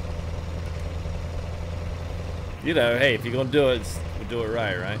 You know, hey, if you're gonna do it, we'll do it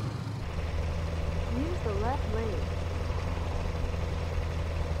right? Use the left lane.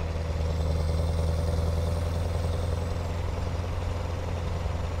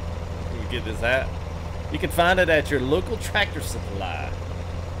 You get this hat. You can find it at your local tractor supply.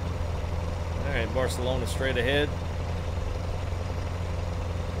 All right, Barcelona straight ahead.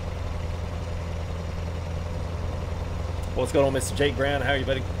 What's going on, Mr. Jake Brown? How are you,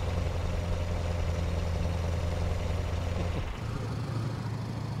 buddy?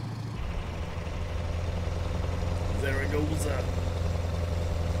 There it goes.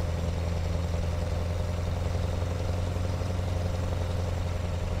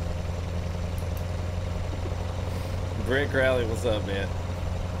 Brent Crowley, what's up, man?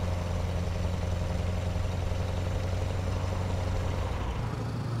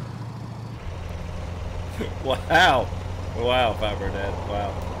 Wow. Wow, Fiber Dad.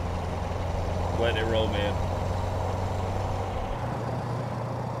 Wow. Letting it roll, man.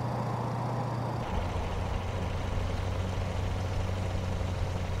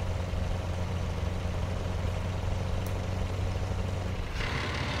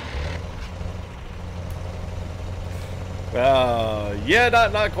 Yeah,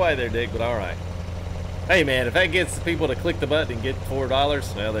 not quite there, Dick, but all right. Hey, man, if that gets people to click the button and get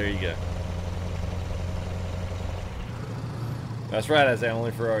 $4, well, there you go. That's right, I say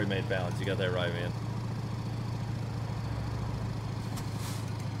only Ferrari made balance. You got that right, man.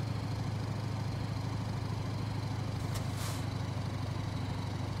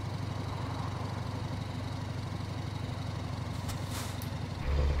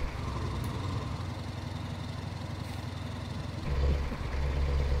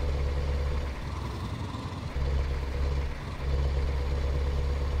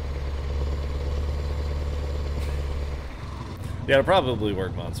 Yeah, it'll probably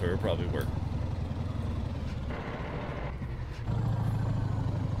work, Monster. It'll probably work.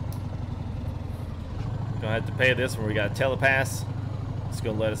 Gonna have to pay this when we got telepass. It's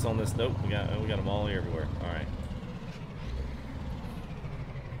gonna let us on this. Nope, we got them all everywhere. All right.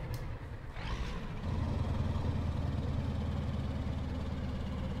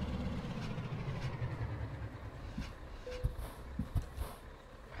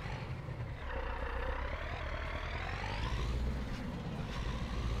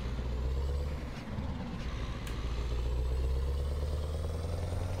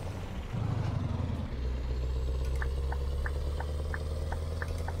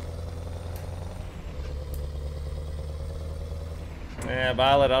 Yeah,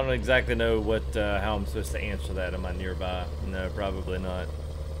 Violet, I don't exactly know what how I'm supposed to answer that. Am I nearby? No, probably not.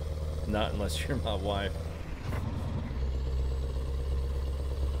 Not unless you're my wife.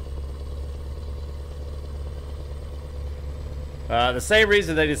 The same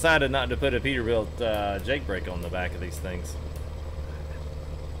reason they decided not to put a Peterbilt Jake brake on the back of these things.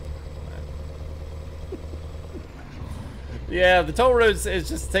 Yeah, the toll roads is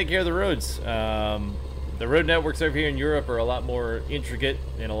just to take care of the roads. The road networks over here in Europe are a lot more intricate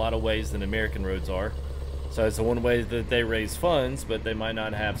in a lot of ways than American roads are. So it's the one way that they raise funds, but they might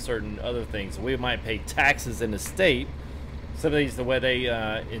not have certain other things. We might pay taxes in the state. Some of these, the way they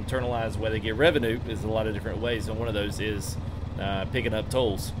internalize, the way they get revenue is a lot of different ways, and one of those is picking up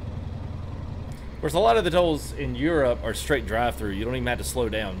tolls. Of course, a lot of the tolls in Europe are straight drive-through. You don't even have to slow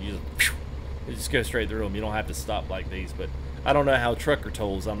down. You just go straight through them. You don't have to stop like these. But I don't know how trucker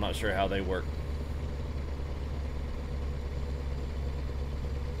tolls, I'm not sure how they work.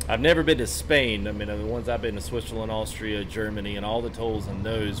 I've never been to Spain. I mean, the ones I've been to, Switzerland, Austria, Germany, and all the tolls in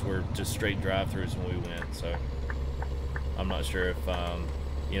those were just straight drive-throughs when we went. So I'm not sure if,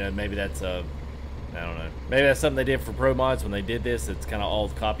 you know, maybe that's a, I don't know. Maybe that's something they did for Pro Mods when they did this. It's kind of all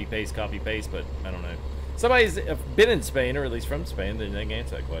copy-paste, but I don't know. Somebody's been in Spain, or at least from Spain, then they can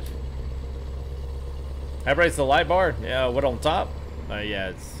answer that question. How bright's the light bar? Yeah, what on top?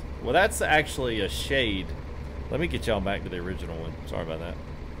 Yeah, it's, well, that's actually a shade. Let me get y'all back to the original one. Sorry about that.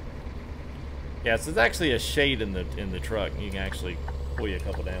 Yeah, so it's actually a shade in the truck. You can actually pull you a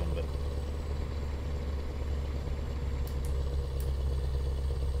couple down, but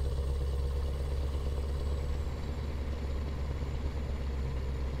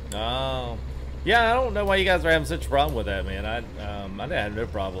oh, yeah. I don't know why you guys are having such a problem with that, man. I had no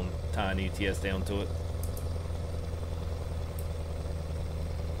problem tying ETS down to it.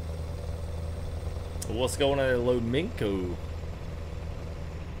 What's going on at Lominco?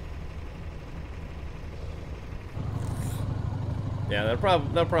 Yeah,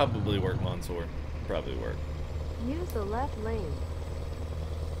 that'll probably work, Mansoor. Probably work. Use the left lane.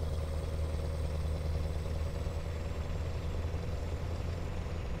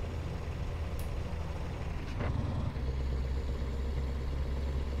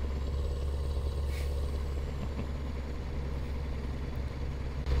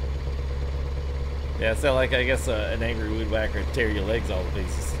 Yeah, so like I guess an angry woodwhacker would tear your legs all to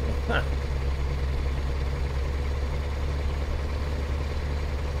pieces.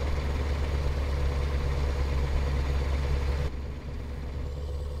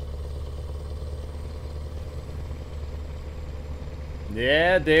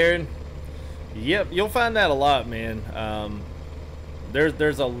 Yeah, Darren. Yep, you'll find that a lot, man.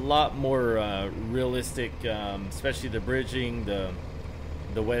 There's a lot more realistic, especially the bridging,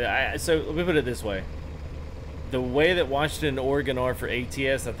 the way that so let me put it this way. The way that Washington and Oregon are for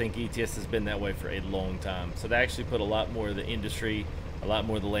ATS, I think ETS has been that way for a long time. So they actually put a lot more of the industry, a lot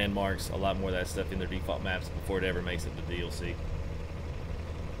more of the landmarks, a lot more of that stuff in their default maps before it ever makes it to DLC.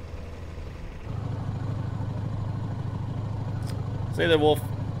 Say there, Wolf.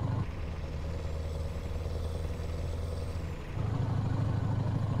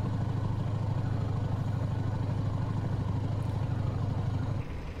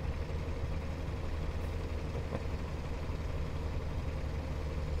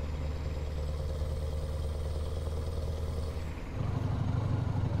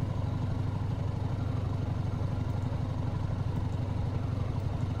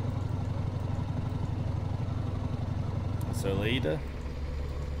 Solida.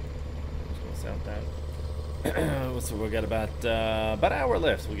 Just gonna sound that. So we got about an hour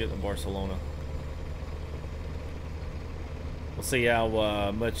left. So we get to Barcelona. We'll see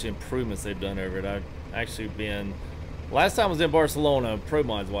how much improvements they've done over it. I've actually been. Last time I was in Barcelona, pro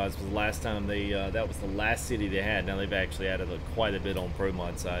mods wise, was the last time they. That was the last city they had. Now they've actually added quite a bit on pro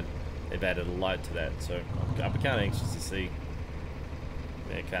mod side. They've added a lot to that. So I'm kind of anxious to see.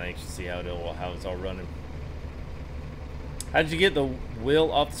 Yeah, kind of anxious to see how it's all running. How did you get the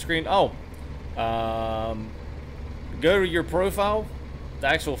wheel off the screen? Oh, go to your profile, the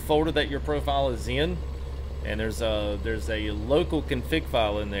actual folder that your profile is in, and there's a local config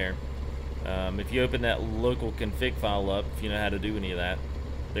file in there. If you open that local config file up, if you know how to do any of that,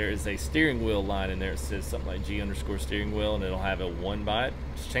 there is a steering wheel line in there. It says something like G_steering wheel, and it'll have a 1 by it.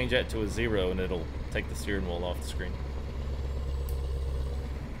 Just change that to a 0, and it'll take the steering wheel off the screen.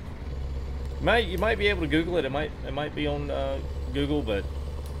 You might be able to Google it. It might be on Google, but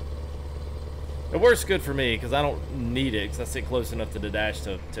it works good for me because I don't need it because I sit close enough to the dash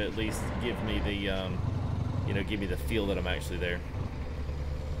to at least give me the you know, give me the feel that I'm actually there.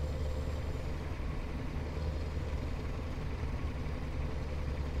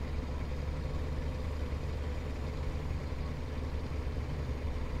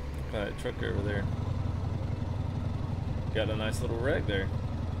 Got a truck over there. Got a nice little wreck there.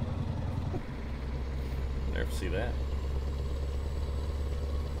 Never see that.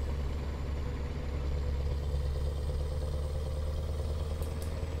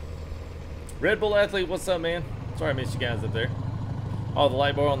 Red Bull Athlete, what's up, man? Sorry I missed you guys up there. Oh, the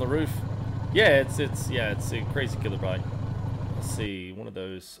light bar on the roof. Yeah, it's a crazy killer bike. Let's see, one of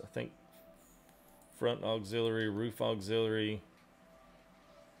those, I think, front auxiliary, roof auxiliary.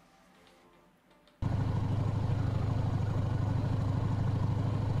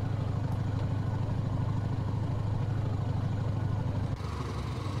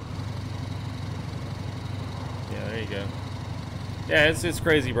 Go. Yeah, it's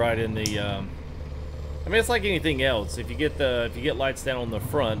crazy bright in the. I mean, it's like anything else. If you get lights down on the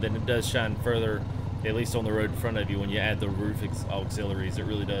front, then it does shine further, at least on the road in front of you. When you add the roof auxiliaries, it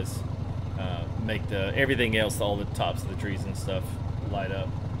really does make everything else, all the tops of the trees and stuff, light up.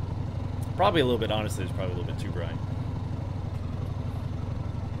 Probably a little bit. Honestly, it's probably a little bit too bright.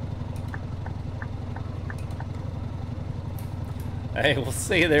 Hey, we'll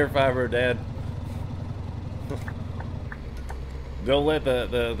see you there, Fiber Dad. Don't let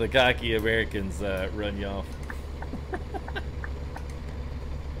the cocky Americans run you off.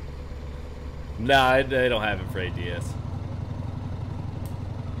 Nah, they don't have it for ADS.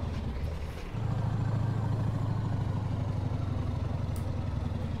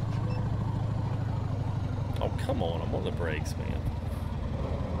 Oh, come on. I'm on the brakes, man.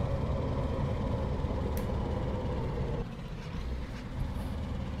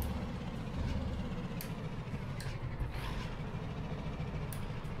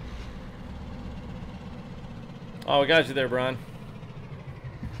 Oh, we got you there, Brian.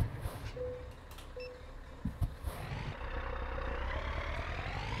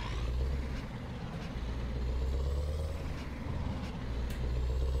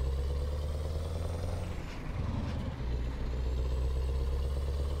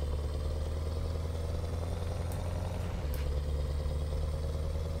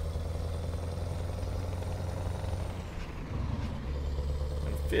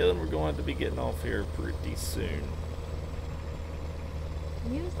 I'm feeling we're going to be getting off here pretty soon.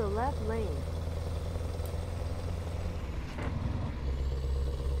 Use the left lane.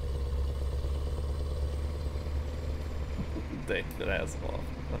 Take that asphalt.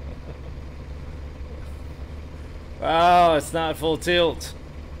 Oh, it's not full tilt.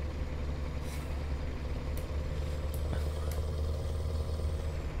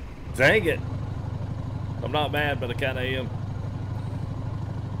 Dang it. I'm not mad, but I kind of am.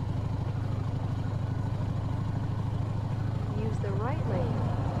 Use the right lane.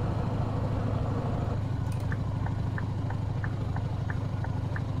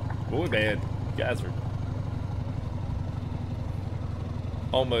 Boy, man, you guys are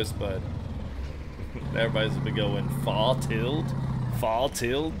almost bud. Everybody's been going fall tilt, fall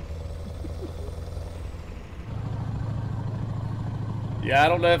tilt. Yeah, I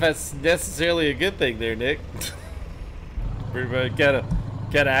don't know if that's necessarily a good thing there, Nick. Everybody kind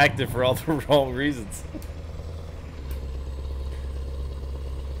of active for all the wrong reasons.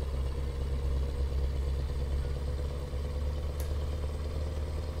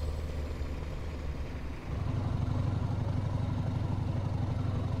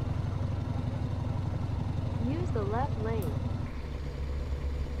 Use the left lane.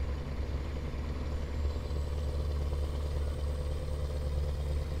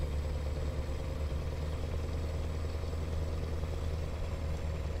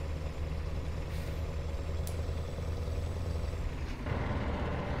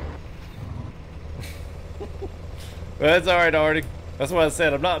 Well, that's alright, Artie. That's what I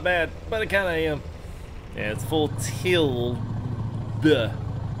said. I'm not mad, but I kind of am. Yeah, it's full tilt.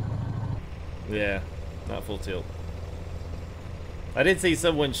 Yeah, not full tilt. I did see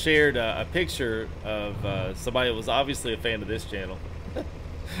someone shared a picture of somebody that was obviously a fan of this channel.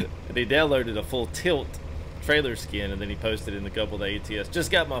 And he downloaded a full tilt trailer skin, and then he posted in a couple of the ATS. Just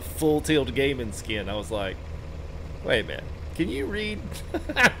got my full tilt gaming skin. I was like, wait a minute. Can you read?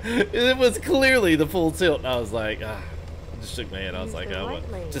 It was clearly the full tilt. And I was like, I just shook my head. I was like, oh,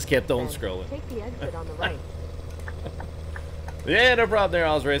 well. Just kept on scrolling. Take the exit on the right. Yeah, no problem there.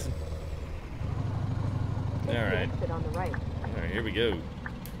 I was racing. Take All the right. exit on the right. All right, here we go.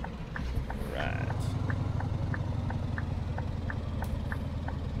 All right.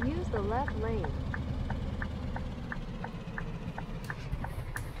 Use the left lane.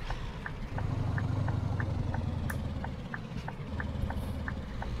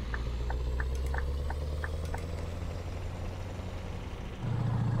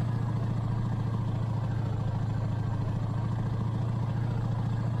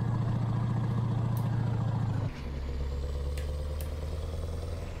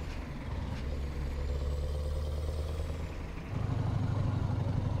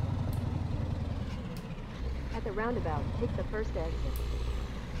 At the roundabout, take the first exit.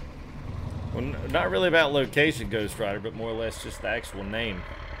 Well, not really about location, Ghost Rider, but more or less just the actual name.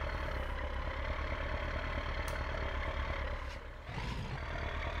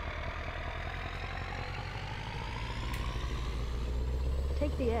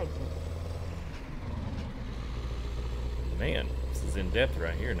 Take the exit. Man, this is in depth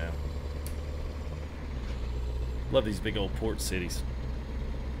right here now. Love these big old port cities.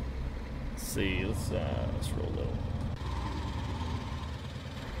 Let's see, let's roll low.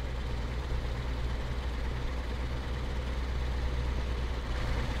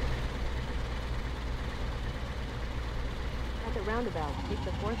 At the roundabout, take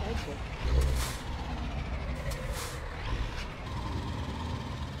the fourth exit.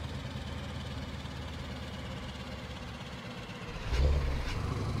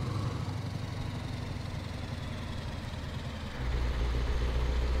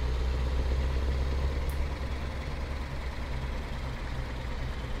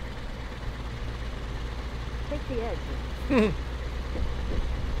 Take the exit. Use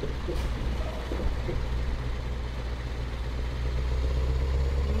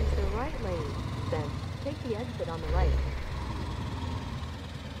the right lane. Then, take the exit on the right.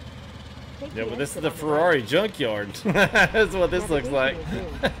 Take Yeah, the but this is exit the on Ferrari right. junkyard. That's what this looks like.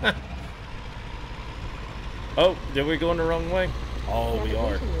 Navigation resumed. Oh, did we go in the wrong way? Oh, we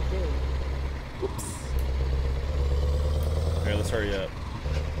are. Navigation resumed. Oops. Here, let's hurry up.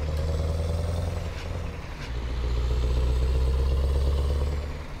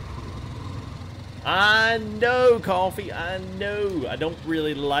 I know, Coffee, I know. I don't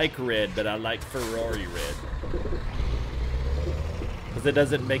really like red, but I like Ferrari red. Because it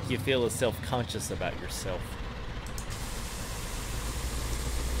doesn't make you feel as self-conscious about yourself.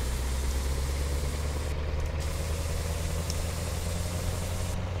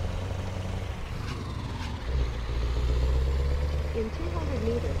 In 200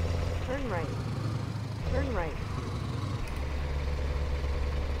 meters, turn right. Turn right.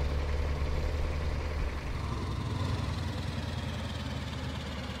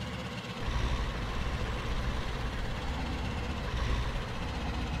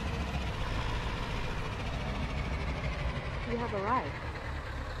 You have arrived.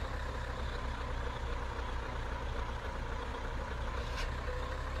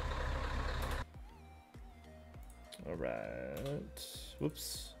 All right.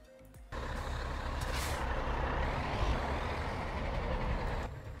 Whoops.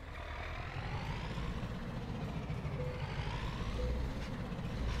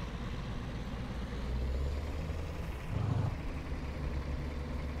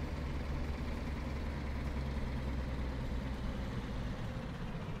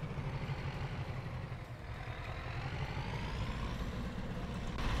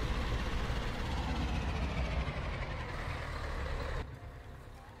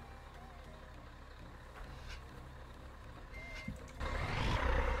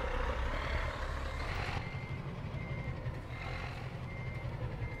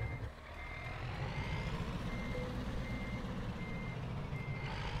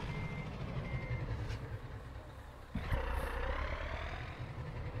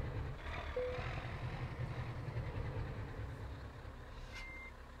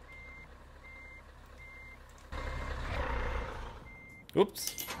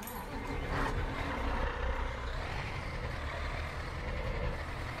 Oops.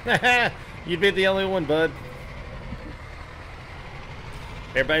 You'd be the only one, bud.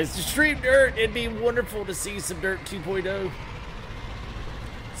 Everybody's just stream dirt. It'd be wonderful to see some dirt 2.0.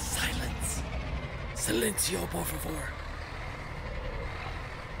 Silence. Silencio, por favor.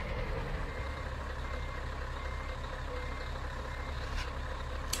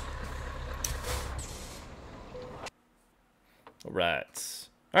 All right.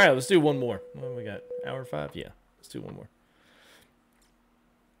 All right, let's do one more. Well, we got hour 5. Yeah, let's do one more.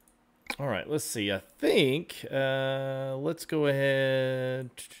 All right, let's see. I think let's go ahead.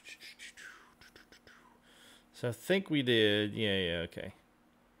 So I think we did. Yeah, okay.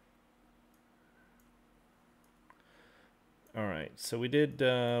 All right, so we did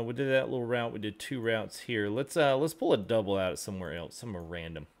that little route. We did 2 routes here. Let's pull a double out somewhere else, somewhere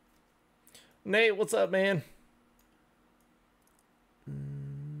random. Nate, what's up, man?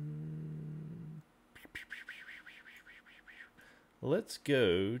 Let's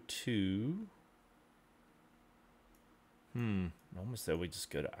go to... I almost said we just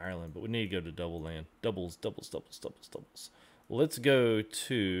go to Ireland, but we need to go to Double Land. Doubles. Let's go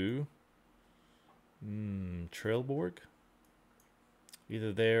to... Trailborg?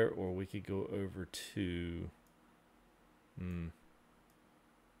 Either there, or we could go over to... Let's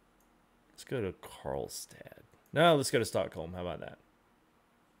go to Karlstad. No, let's go to Stockholm. How about that?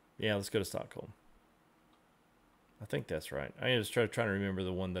 Yeah, let's go to Stockholm. I think that's right. I just trying to remember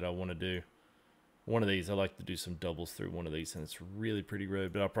the one that I want to do. One of these, I like to do some doubles through one of these, and it's a really pretty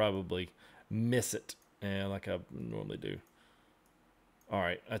road, but I'll probably miss it, like I normally do. All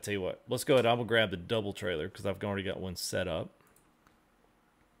right, I tell you what. Let's go ahead. I'm going to grab the double trailer because I've already got one set up.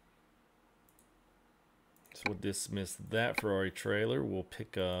 So we'll dismiss that Ferrari trailer. We'll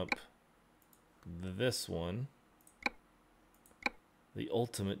pick up this one. The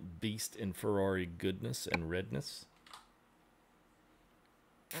ultimate beast in Ferrari goodness and redness.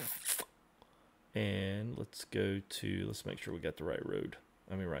 And let's go to, let's make sure we got the right road.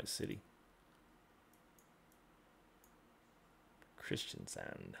 I mean, right city.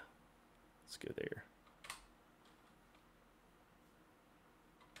 Kristiansand. Let's go there.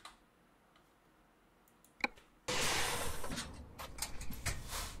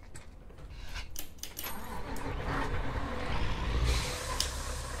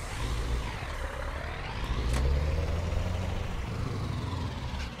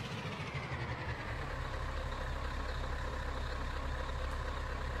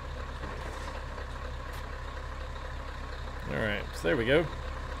 So there we go.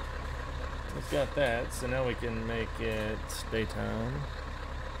 We've got that. So now we can make it daytime.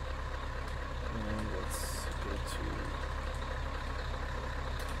 And let's go to...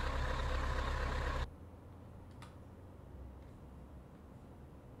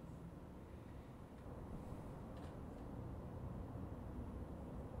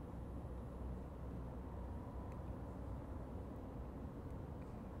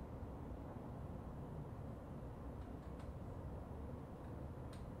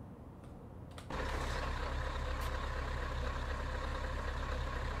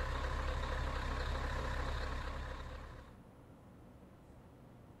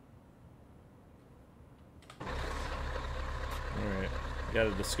 Got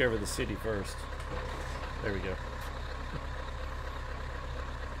to discover the city first. There we go.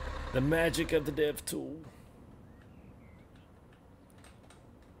 The magic of the dev tool.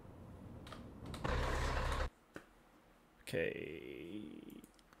 Okay.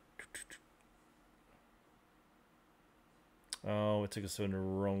 Oh, it took us to the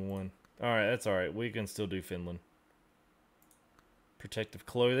wrong one. Alright, that's alright. We can still do Finland. Protective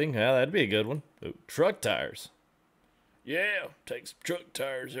clothing. Yeah, that'd be a good one. Ooh, truck tires. Yeah, take some truck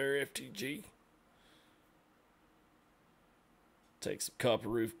tires there, FTG. Take some copper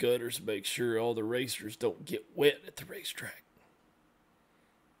roof gutters and make sure all the racers don't get wet at the racetrack.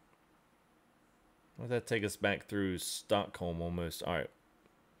 Why did that take us back through Stockholm almost? All right.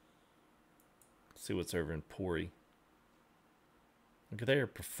 Let's see what's over in Pori. Look at there,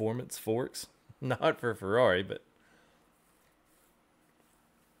 performance forks. Not for Ferrari, but...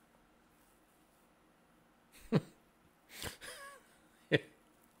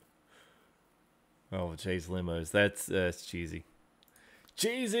 Oh, Chase limos. That's cheesy.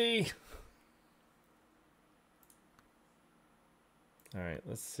 Cheesy! Alright,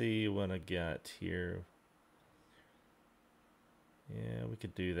 let's see what I got here. Yeah, we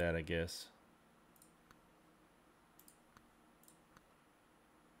could do that, I guess.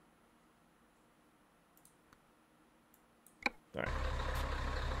 Alright.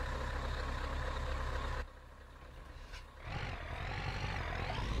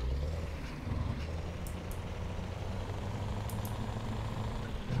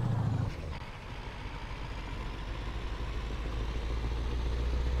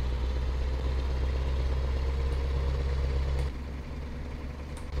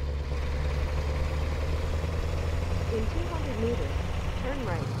 In 200 meters, turn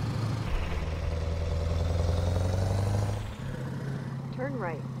right. Turn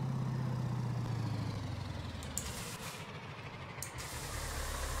right.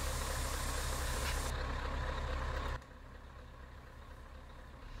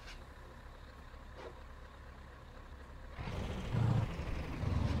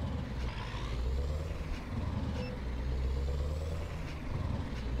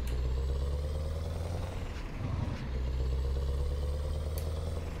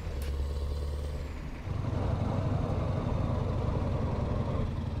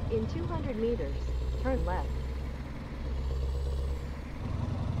 In 200 meters, turn left.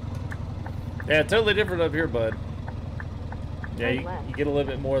 Yeah, totally different up here, bud. Yeah, Turn you left. get a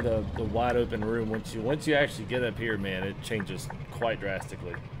little bit more of the wide open room once you actually get up here, man. It changes quite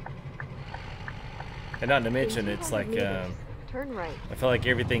drastically. And not to mention, In it's 200 like meters, turn right. I feel like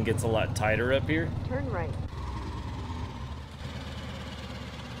everything gets a lot tighter up here. Turn right.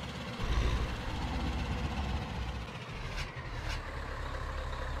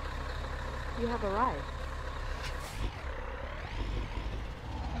 You have arrived.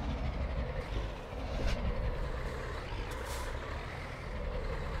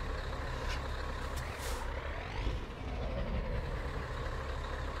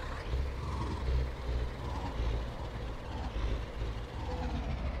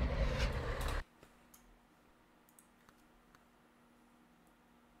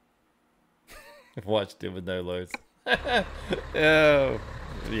 I've watched it with no loads. Oh,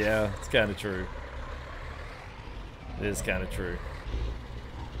 yeah, it's kind of true. It is kind of true.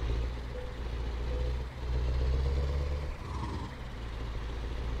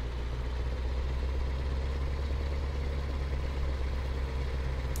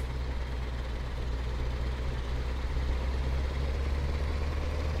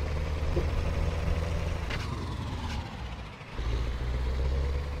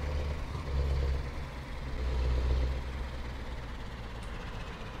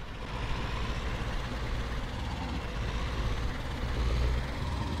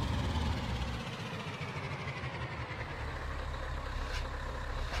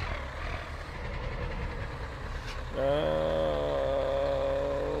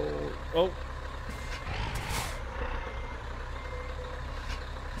 Oh.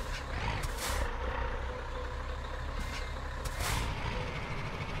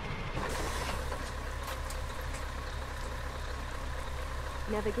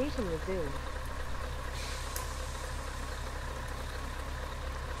 Navigation resumed.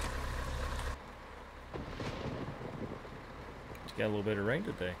 It's got a little bit of rain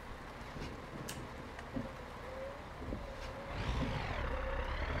today.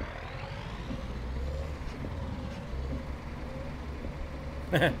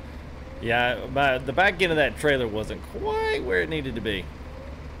 Yeah, the back end of that trailer wasn't quite where it needed to be.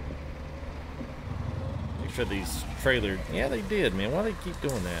 Make sure these trailers... Yeah, they did, man. Why do they keep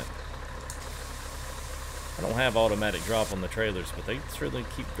doing that? I don't have automatic drop on the trailers, but they certainly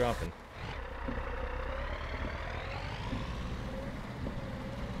keep dropping.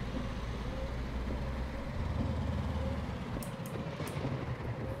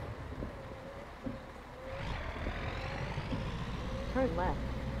 Turn left.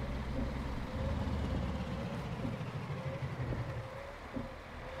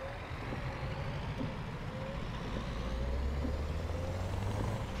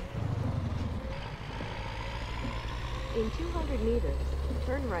 In In 200 meters,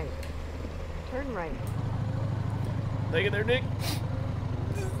 turn right. Turn right. Take it there, Nick.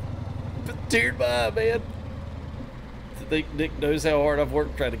 Teared by, man. I think Nick knows how hard I've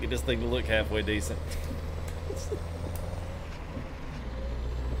worked trying to get this thing to look halfway decent.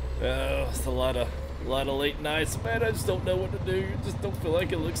 Oh, it's a lot of late nights, man. I just don't know what to do. Just don't feel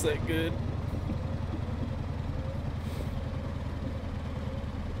like it looks that good.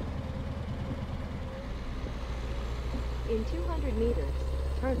 In 200 meters,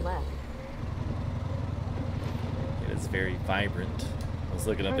 turn left. It is very vibrant. I was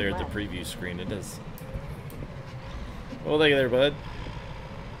looking up there at the preview screen. It is. Well, thank you there, bud.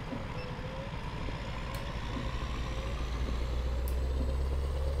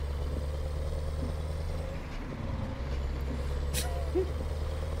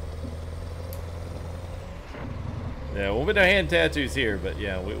 Yeah, we'll be no hand tattoos here, but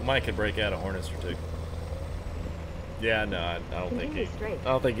yeah, we might could break out a harness or two. Yeah, no, I don't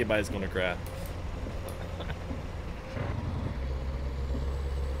think anybody's gonna cry.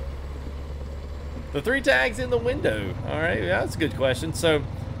 The 3 tags in the window. All right, yeah, that's a good question. So,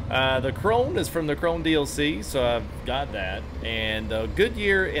 the Krone is from the Krone DLC, so I've got that. And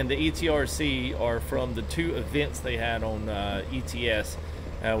Goodyear and the ETRC are from the 2 events they had on ETS.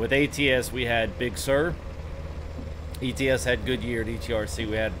 With ATS, we had Big Sur. ETS had Goodyear. At ETRC,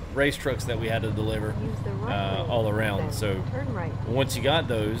 we had race trucks that we had to deliver all around. So once you got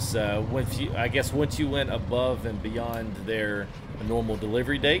those, I guess once you went above and beyond their normal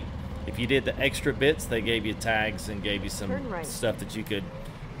delivery date, if you did the extra bits, they gave you tags and gave you some stuff that you could,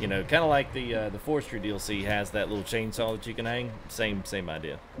 you know, kind of like the Forestry DLC has that little chainsaw that you can hang. Same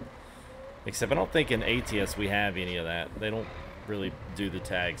idea. Except I don't think in ATS we have any of that. They don't really do the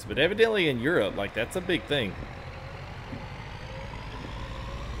tags, but evidently in Europe, like, that's a big thing.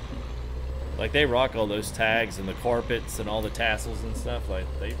 Like, they rock all those tags and the carpets and all the tassels and stuff. Like,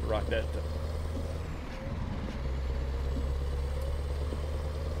 they rock that too.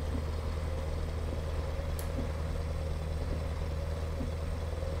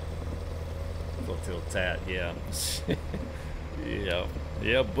 Till tat, yeah.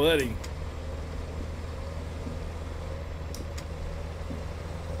 Yeah, buddy.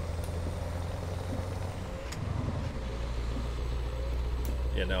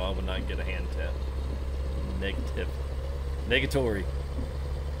 Yeah, no, I would not get a hand tap. Negative. Negatory.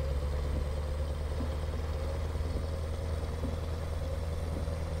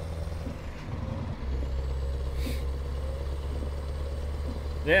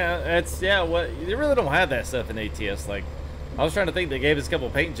 What they really don't have that stuff in ATS. Like, I was trying to think, they gave us a couple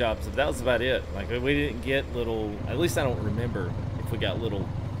of paint jobs, but that was about it. Like, we didn't get little, at least I don't remember if we got little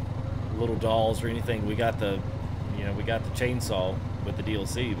dolls or anything. We got the chainsaw with the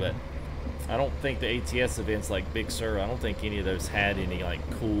DLC, but I don't think the ATS events like Big Sur, I don't think any of those had any like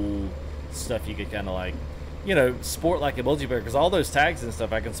cool stuff you could kind of like, you know, sport like a multiplayer, because all those tags and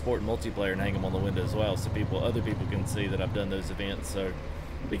stuff I can sport in multiplayer and hang them on the window as well, so other people can see that I've done those events. So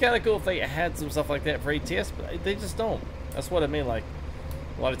it'd be kind of cool if they had some stuff like that for ATS, but they just don't. That's what I mean. Like,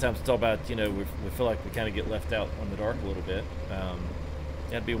 a lot of times we talk about, you know, we feel like we kind of get left out on the dark a little bit.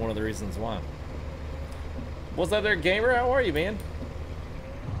 That'd be one of the reasons why. What's up there, gamer? How are you, man?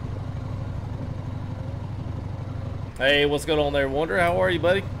 Hey, what's going on there, Wonder? How are you,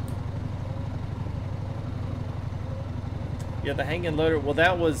 buddy? Yeah, the hanging loader. Well,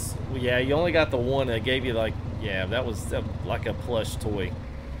 that was, yeah, you only got the one that gave you, like, yeah, that was like a plush toy.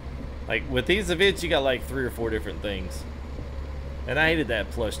 Like, with these events, you got like 3 or 4 different things. And I hated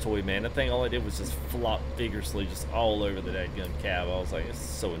that plush toy, man. That thing, all I did was just flop vigorously just all over the dadgun cab. I was like, it's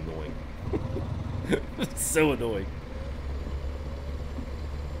so annoying. It's so annoying.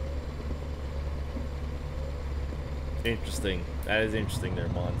 Interesting. That is interesting there,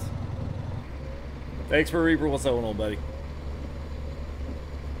 Mons. Thanks for Reaper. What's going on, buddy?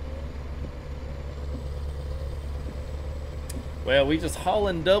 Well, we just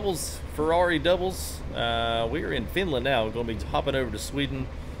hauling doubles, Ferrari doubles. We're in Finland now. We're going to be hopping over to Sweden,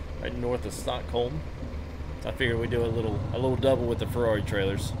 right north of Stockholm. I figured we'd do a little double with the Ferrari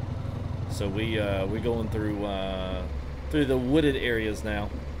trailers. So we're going through the wooded areas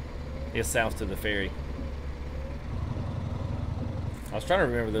now. It's south to the ferry. I was trying to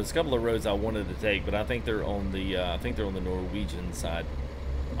remember. There's a couple of roads I wanted to take, but I think they're on the Norwegian side.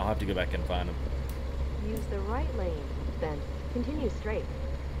 I'll have to go back and find them. Use the right lane, then continue straight.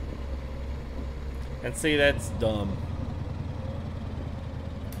 And see, that's dumb.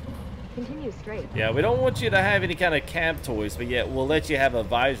 Continue straight. Yeah, we don't want you to have any kind of cab toys, but yet we'll let you have a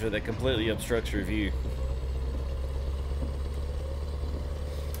visor that completely obstructs your view.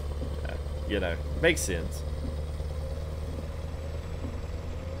 You know, makes sense.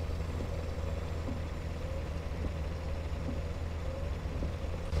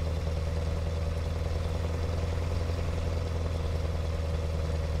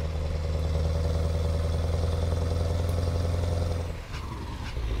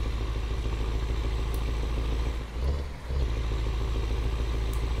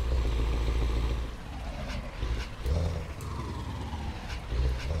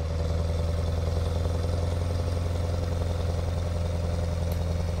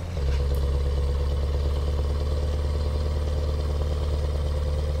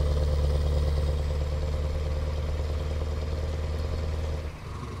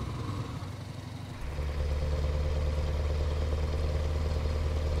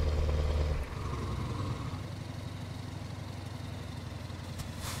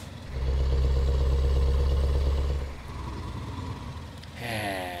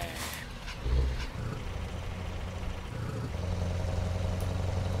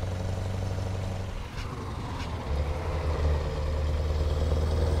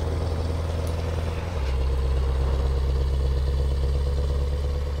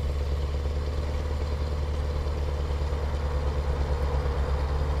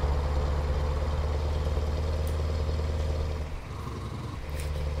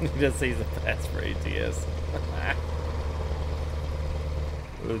 Just season pass for ATS.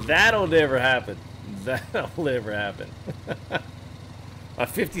 That'll never happen. That'll never happen. A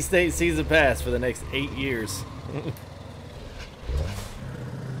 50-state season pass for the next 8 years.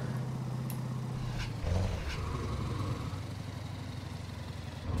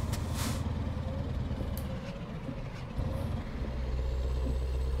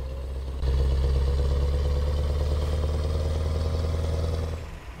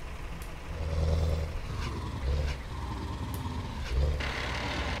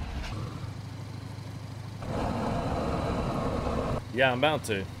 Yeah, I'm about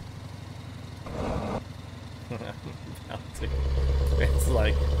to. I'm about to. It's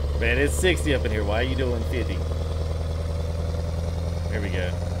like, man, it's 60 up in here. Why are you doing 50? There we go.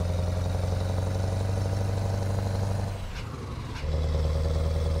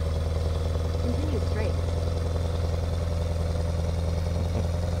 Continue straight.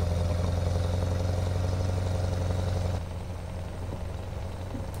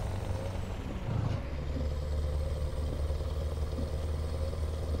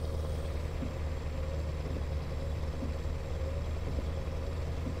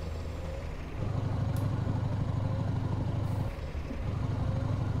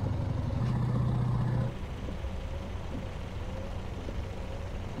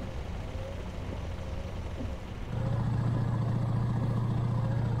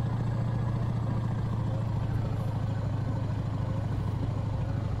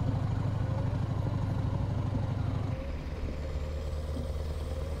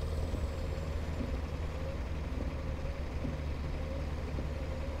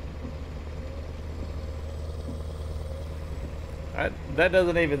 That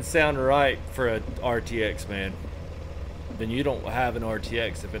doesn't even sound right for a RTX, man. Then you don't have an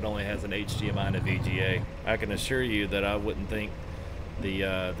RTX if it only has an HDMI and a VGA. I can assure you that I wouldn't think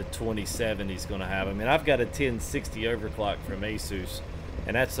the 2070 is going to have. I mean, I've got a 1060 overclock from Asus,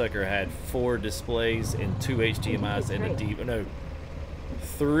 and that sucker had 4 displays and 2 HDMIs and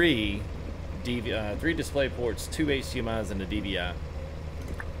three display ports, 2 HDMIs and a DVI.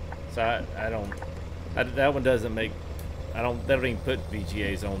 So that one doesn't make. They don't even put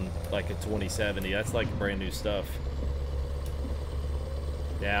VGAs on like a 2070. That's like brand new stuff.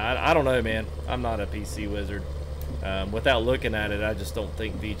 Yeah, I don't know, man. I'm not a PC wizard. Without looking at it, I just don't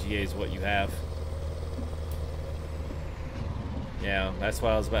think VGA is what you have. Yeah, that's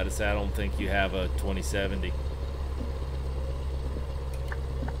what I was about to say. I don't think you have a 2070.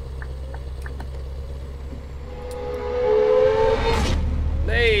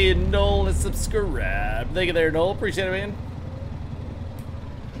 Hey, Noel, let's subscribe. Thank you there, Noel. Appreciate it, man.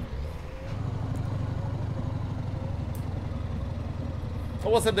 Oh,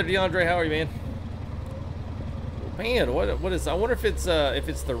 what's up there, DeAndre? How are you, man? Man, what is? I wonder if it's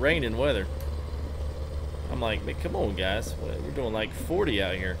the rain and weather. I'm like, man, come on, guys. We're doing like 40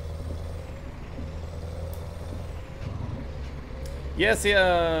 out here. Yes,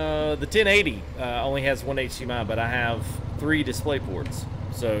 the 1080 only has 1 HDMI, but I have 3 display ports.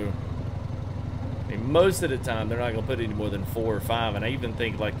 So, I mean, most of the time, they're not going to put any more than 4 or 5. And I even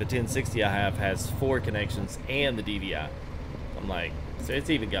think, like, the 1060 I have has 4 connections and the DVI. I'm like, so it's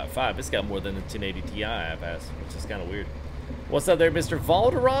even got 5. It's got more than the 1080 Ti I have has, which is kind of weird. What's up there, Mr.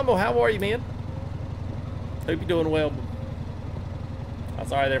 Valderramo? How are you, man? Hope you're doing well. I'm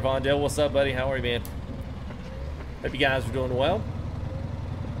sorry there, Vondell. What's up, buddy? How are you, man? Hope you guys are doing well.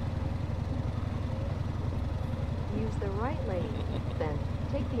 Use the right lane, then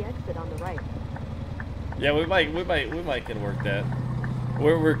take the exit on the right. Yeah, we might can work that.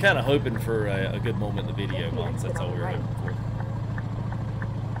 We're kind of hoping for a good moment in the video, Mons. That's all we're hoping for.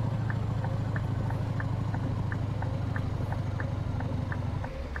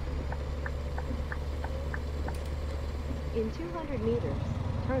 In 200 meters,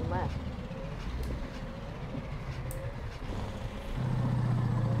 turn left.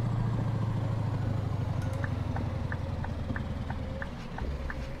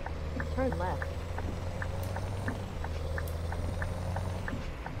 Turn left.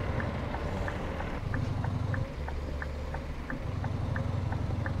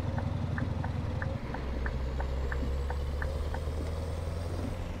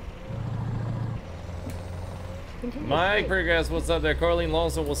 Continue Mike straight. Progress, what's up there? Carlene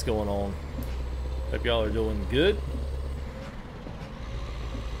Lawson, what's going on? Hope y'all are doing good.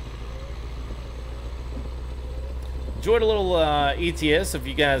 Enjoyed a little ETS. If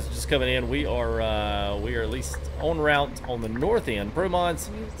you guys are just coming in, we are at least en route on the north end. ProMods,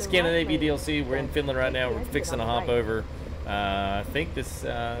 Scandinavia DLC. We're in Finland right now. We're fixing to hop over I think this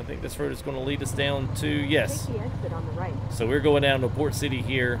road is going to lead us down to, yes. Take the exit on the right. So we're going down to Port City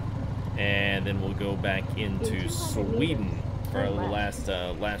here, and then we'll go back into Sweden for our little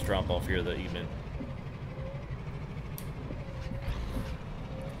last drop off here of the evening.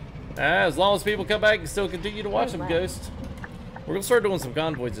 As long as people come back and still continue to watch them, Ghost. We're gonna start doing some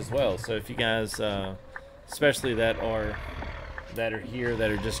convoys as well. So if you guys, especially that are here, that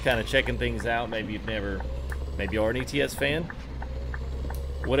are just kind of checking things out, maybe you are an ETS fan.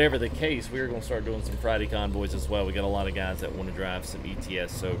 Whatever the case, we're gonna start doing some Friday convoys as well. We got a lot of guys that want to drive some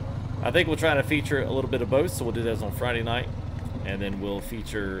ETS, so I think we'll try to feature a little bit of both. So we'll do those on Friday night, and then we'll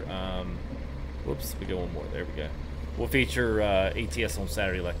feature. Whoops, we go one more. There we go. We'll feature ATS on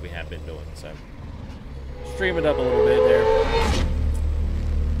Saturday like we have been doing. So stream it up a little bit there.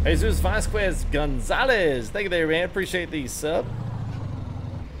 Jesus Vasquez Gonzalez, thank you there, man. Appreciate the sub.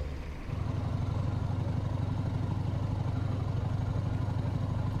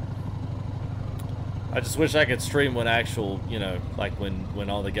 I just wish I could stream when actual, you know, like when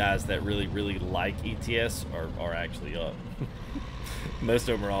all the guys that really like ETS are actually up. Most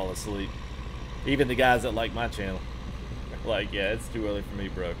of them are all asleep. Even the guys that like my channel. Like, yeah, it's too early for me,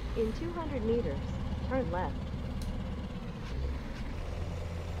 bro. In 200 meters, turn left.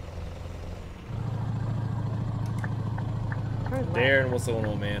 Turn left. Darren, what's going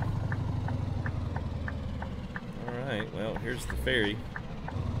on, man? Alright, well, here's the ferry.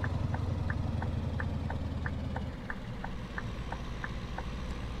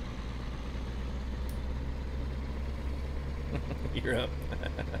 You're up.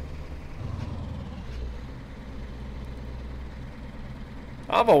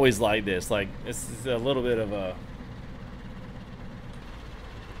 I've always liked this. Like, this is a little bit of a...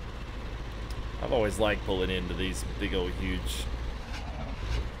 I've always liked pulling into these big old huge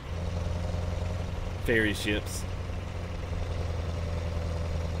ferry ships.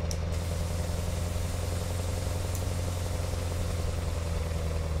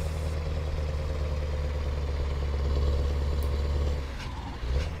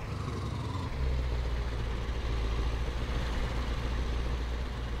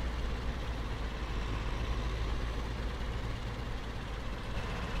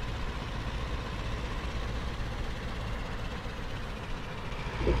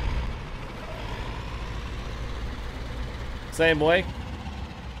 Same way.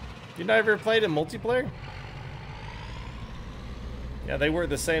 You never played in multiplayer? Yeah, they work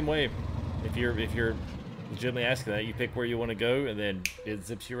the same way. If you're legitimately asking that, you pick where you want to go, and then it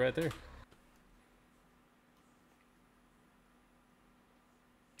zips you right there.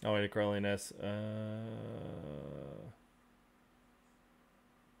 Oh, wait, Carlin S.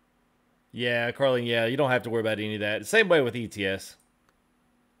 Yeah, Carlin. Yeah, you don't have to worry about any of that. Same way with ETS.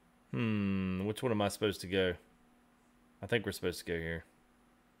 Which one am I supposed to go? I think we're supposed to go here.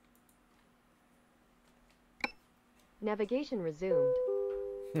 Navigation resumed.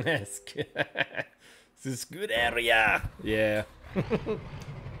 That's good. This is good area. Yeah.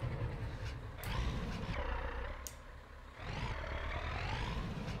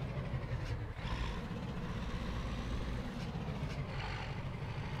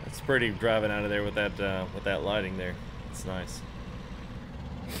 It's pretty driving out of there with that lighting there. It's nice.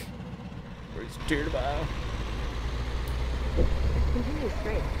 Where's Teardabile? Continue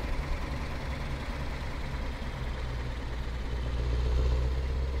straight.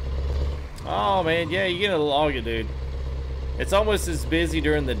 Oh man, yeah, you get a log it, dude. It's almost as busy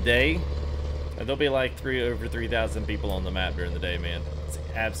during the day. And there'll be like over 3,000 people on the map during the day, man. It's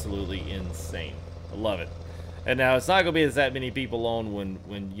absolutely insane. I love it. And now it's not gonna be that many people on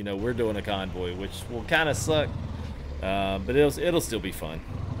when you know we're doing a convoy, which will kind of suck, but it'll still be fun.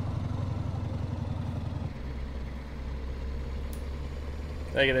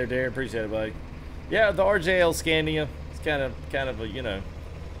 Thank you there, Darren. Appreciate it, buddy. Yeah, the RJL Scania. It's kind of a, you know,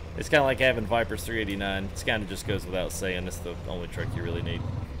 it's kind of like having Viper's 389. It kind of just goes without saying. It's the only truck you really need.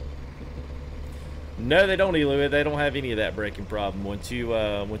 No, they don't elu it. They don't have any of that braking problem. Once you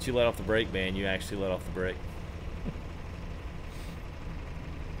let off the brake, man, you actually let off the brake.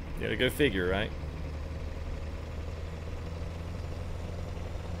 You gotta go figure, right?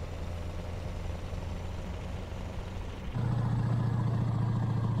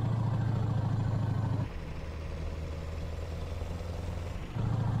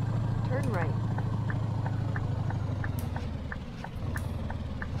 Turn right.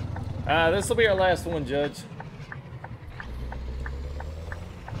 This will be our last one, Judge.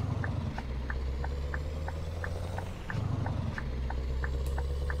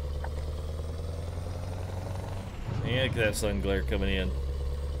 Yeah, look at that sun glare coming in.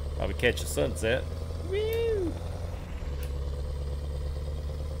 Probably catch a sunset. Woo!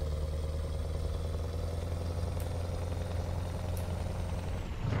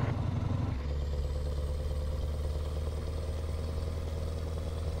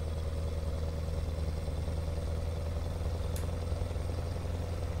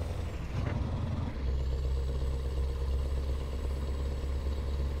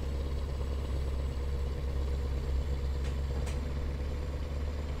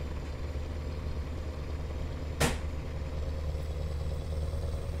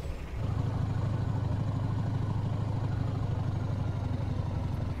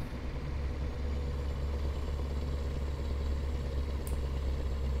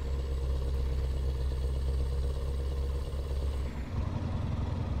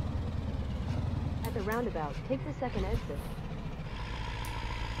 the roundabout, take the second exit.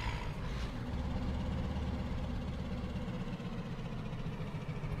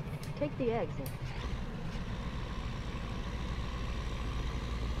 Take the exit.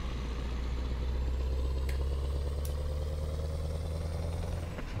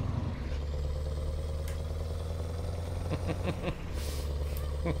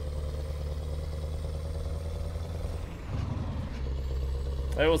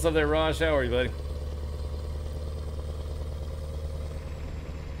 Hey, what's up there, Raj? How are you, buddy?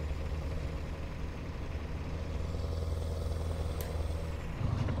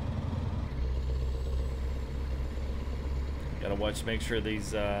 Gotta watch, make sure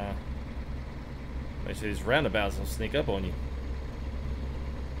these roundabouts don't sneak up on you.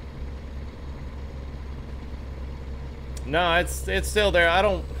 No, it's still there. I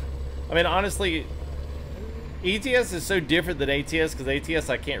mean, honestly, ETS is so different than ATS because ATS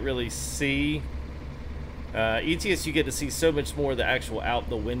I can't really see. ETS you get to see so much more of the actual out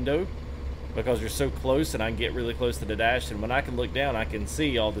the window because you're so close, and I can get really close to the dash, and when I can look down I can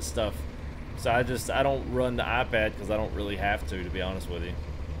see all this stuff. So I don't run the iPad because I don't really have to be honest with you.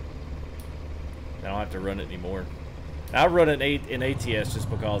 I don't have to run it anymore. I run it in ATS just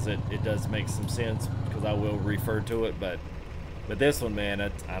because it does make some sense because I will refer to it, but this one, man, I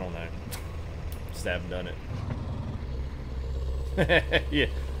don't know. Just haven't done it.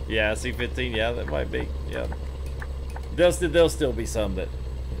 yeah, C15, yeah, that might be, yeah. There'll still be some that,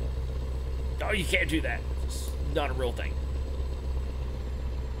 oh, you can't do that. It's not a real thing.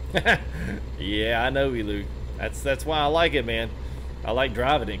 Yeah, I know, Elu. That's why I like it, man. I like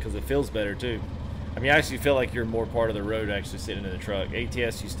driving it because it feels better too. I mean, you actually feel like you're more part of the road actually sitting in the truck.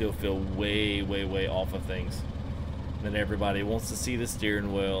 ATS, you still feel way, way, way off of things. And then everybody wants to see the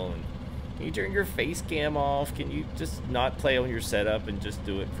steering wheel. And can you turn your face cam off? Can you just not play on your setup and just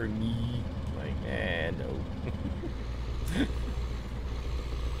do it for me? Like, man, no.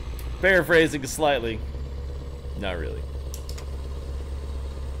 Paraphrasing slightly. Not really.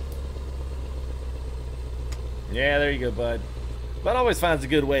 Yeah, there you go, bud. Bud always finds a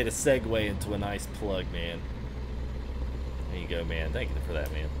good way to segue into a nice plug, man. There you go, man. Thank you for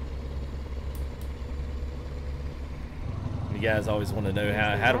that, man. You guys always want to know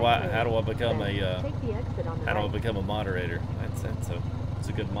how do I become a moderator? That's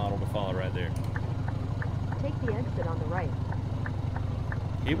a good model to follow right there. Take the exit on the right.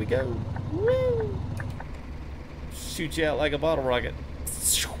 Here we go. Woo! Shoot you out like a bottle rocket.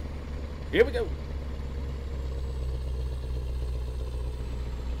 Here we go.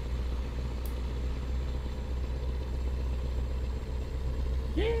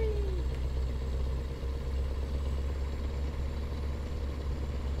 Yay!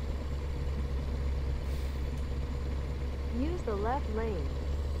 Use the left lane.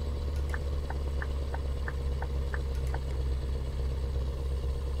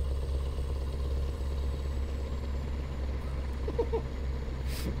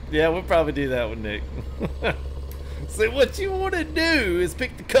 Yeah, we'll probably do that one, Nick. So what you want to do is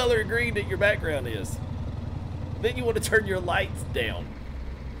pick the color green that your background is. Then you want to turn your lights down.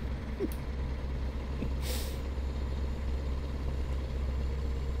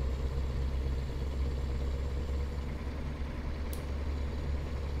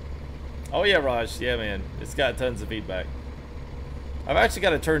 Oh yeah, Raj. Yeah, man. It's got tons of feedback. I've actually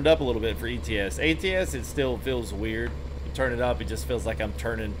got it turned up a little bit for ETS. ATS, it still feels weird. You turn it up, it just feels like I'm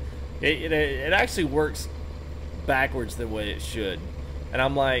turning. It actually works backwards the way it should. And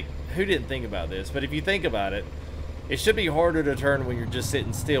I'm like, who didn't think about this? But if you think about it, it should be harder to turn when you're just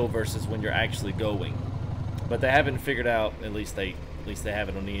sitting still versus when you're actually going. But they haven't figured out, at least they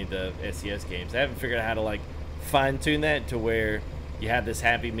haven't on any of the SES games. They haven't figured out how to like fine-tune that to where you have this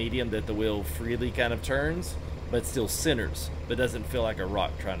happy medium that the wheel freely kind of turns, but still centers, but doesn't feel like a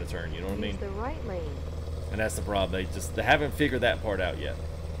rock trying to turn. You know what I mean? Use the right lane. And that's the problem. They haven't figured that part out yet.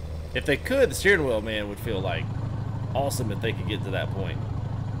 If they could, the steering wheel, man, would feel like awesome if they could get to that point.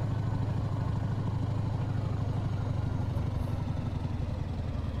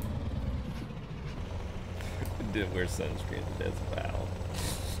 Didn't wear sunscreen. That's foul.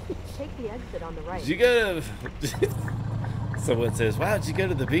 Take the exit on the right. Did you go to... Someone says, wow, did you go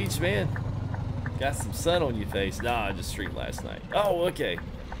to the beach, man? Got some sun on your face. Nah, I just streamed last night. Oh, okay.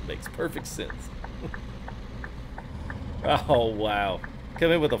 Makes perfect sense. Oh, wow.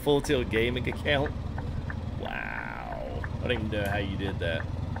 Come in with a full tilt gaming account? Wow. I don't even know how you did that.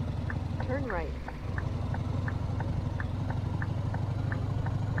 Turn right.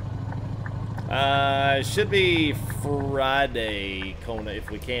 It should be Friday, Kona, if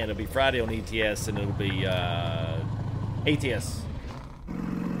we can. It'll be Friday on ETS, and it'll be ATS.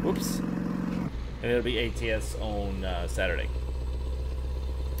 Whoops. and it'll be ATS on Saturday.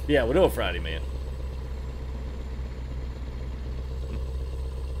 Yeah, we'll do it Friday, man.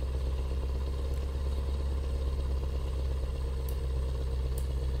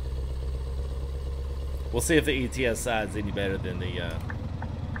 We'll see if the ETS side's any better than the, I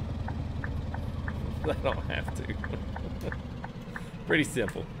don't have to. Pretty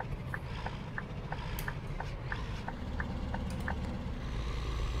simple.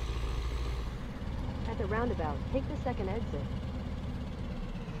 At the roundabout, take the second exit.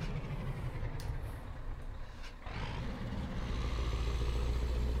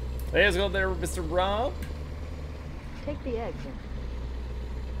 Hey, let's go there, Mr. Rob. Take the exit.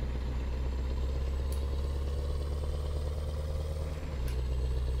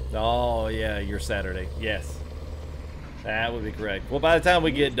 Oh, yeah, you're Saturday. Yes. That would be correct. Well, by the time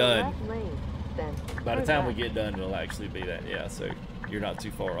we get done, Left lane, then by the turn time we left. get done, it'll actually be that. Yeah, so you're not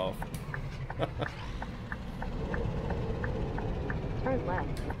too far off. Turn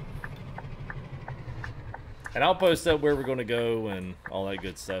left. And I'll post up where we're going to go and all that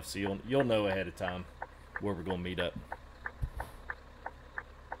good stuff, so you'll know ahead of time where we're going to meet up.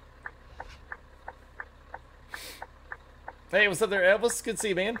 Hey, what's up there, Elvis? Good to see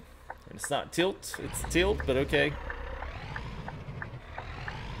you, man. And it's not tilt, it's tilt, but okay.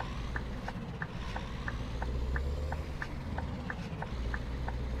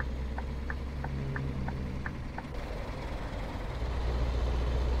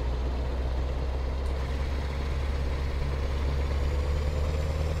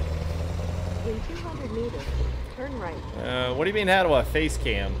 In 200 meters, turn right. What do you mean, how do I face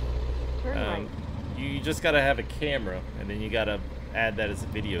cam? Turn right. You just gotta have a camera, and then you gotta add that as a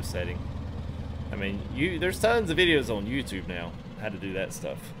video setting. I mean, there's tons of videos on YouTube now how to do that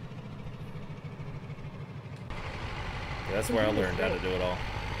stuff. So that's where I learned how to do it all.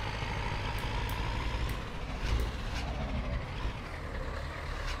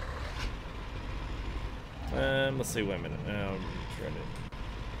 Let's see. Wait a minute. I'm trying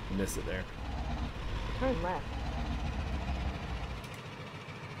to miss it there. Turn left.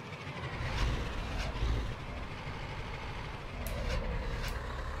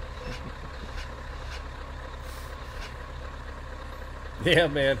 Yeah,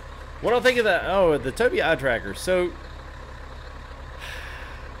 man. What do I think of that? Oh, the Toby eye tracker. So,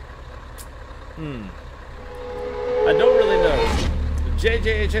 I don't really know.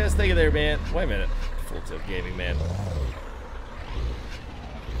 JJHS, thank you there, man. Wait a minute. Full Tilt Gaming, man.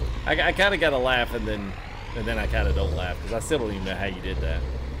 I kind of got to laugh, and then I kind of don't laugh because I still don't even know how you did that.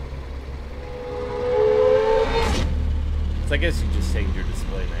 So I guess you just changed your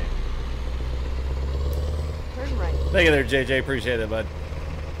display name. Turn right. Thank you there, JJ. Appreciate it, bud.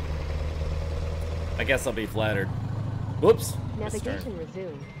 I guess I'll be flattered. Whoops. Navigation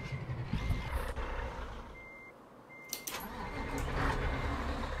resumed.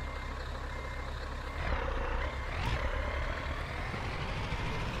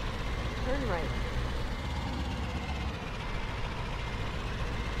 Turn right.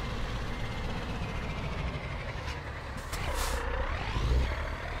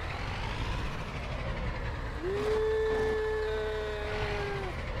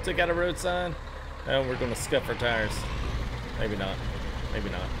 Took out a road sign. Oh, we're gonna scuff our tires. Maybe not. Maybe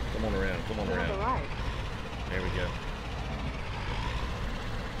not. Come on around. Come on Turn around. right. There we go.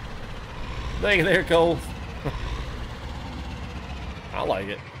 Thank you there, Cole. I like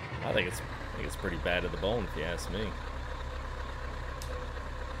it. I think it's pretty bad to the bone, if you ask me.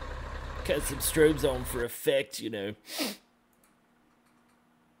 Cut some strobes on for effect, you know.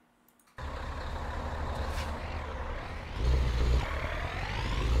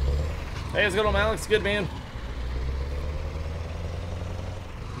 Hey, what's going on, Alex? Good, man.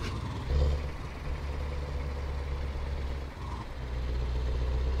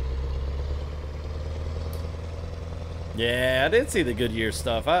 Yeah, I did see the Goodyear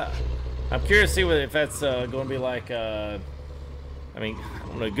stuff. I'm curious to see if that's going to be like, I mean, I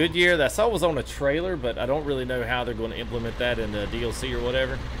don't know, Goodyear, that I saw was on a trailer, but I don't really know how they're going to implement that in the DLC or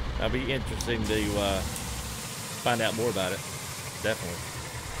whatever. That'll be interesting to find out more about it. Definitely.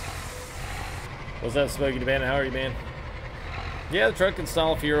 What's up, Smokey the Bandit? How are you, man? Yeah, the truck can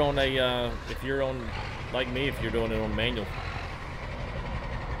stall if you're on a, if you're on, like me, if you're doing it on manual.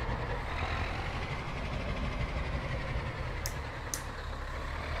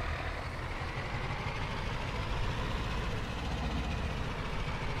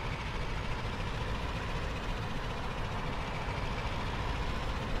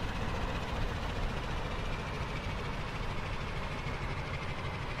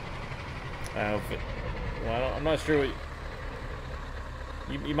 Well, I'm not sure what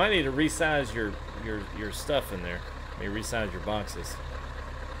You might need to resize your stuff in there. Maybe resize your boxes.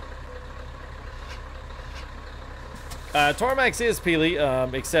 Tarmax is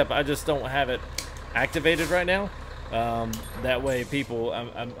Peely, except I just don't have it activated right now. That way people,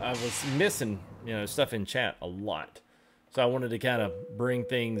 I was missing, you know, stuff in chat a lot. So I wanted to kind of bring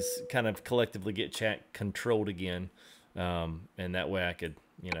things, kind of collectively get chat controlled again. And that way I could,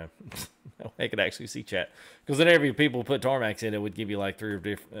 you know, I could actually see chat. Because whenever people put Tarmax in, it would give you like two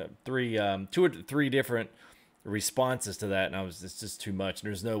or three different responses to that. And it's just too much.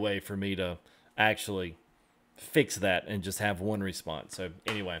 There's no way for me to actually fix that and just have one response. So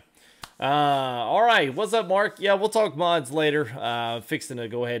anyway, all right, what's up, Mark? Yeah, we'll talk mods later. Fixing to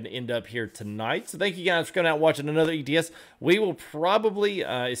go ahead and end up here tonight. So thank you guys for coming out and watching another ETS. We will probably,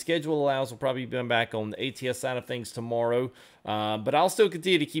 if schedule allows, we'll probably be back on the ATS side of things tomorrow. But I'll still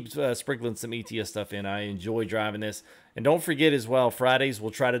continue to keep sprinkling some ETS stuff in. I enjoy driving this. And don't forget as well, Fridays,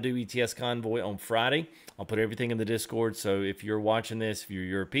 we'll try to do ETS Convoy on Friday. I'll put everything in the Discord. So if you're watching this, if you're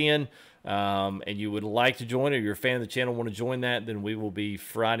European, and you would like to join, or you're a fan of the channel, want to join that, then we will be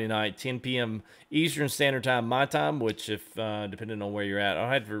Friday night, 10 p.m. Eastern Standard Time, my time, which if, depending on where you're at,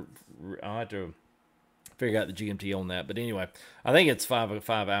 I'll have to figure out the GMT on that. But anyway, I think it's 5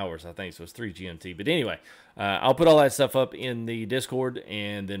 hours, I think, so it's 3 GMT. But anyway, I'll put all that stuff up in the Discord,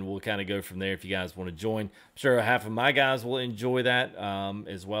 and then we'll kind of go from there if you guys want to join. I'm sure half of my guys will enjoy that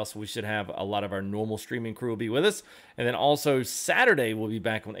as well, so we should have a lot of our normal streaming crew will be with us. And then also Saturday, we'll be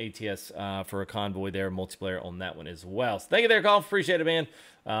back on ATS for a convoy there, multiplayer on that one as well. So thank you there, Golf. Appreciate it, man.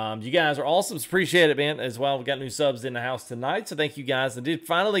 You guys are awesome. Appreciate it, man, as well. We got new subs in the house tonight, so thank you guys. I did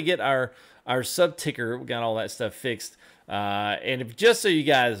finally get our sub ticker. We got all that stuff fixed. And if, just so you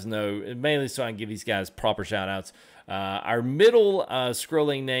guys know, mainly so I can give these guys proper shout outs, our middle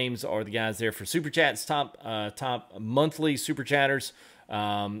scrolling names are the guys there for Super Chats, top monthly Super Chatters,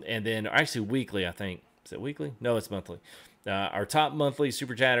 and then actually weekly, I think. Is it weekly? No, it's monthly. Our top monthly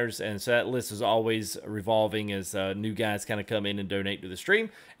Super Chatters, and so that list is always revolving as new guys kind of come in and donate to the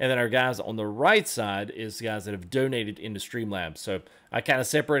stream. And then our guys on the right side is guys that have donated into Streamlabs. So I kind of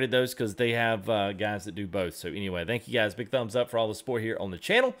separated those because they have guys that do both. So anyway, thank you guys. Big thumbs up for all the support here on the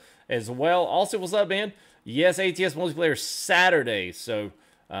channel as well. Also, what's up, man? Yes, ATS multiplayer Saturday. So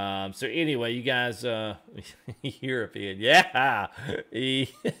so anyway, you guys, European, yeah.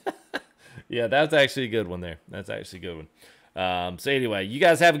 Yeah, that's actually a good one there. That's actually a good one. So anyway, you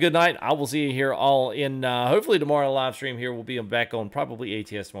guys have a good night. I will see you here all in, hopefully tomorrow live stream here. We'll be back on probably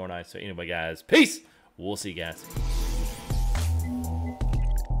ATS tomorrow night. So anyway, guys, peace. We'll see you guys.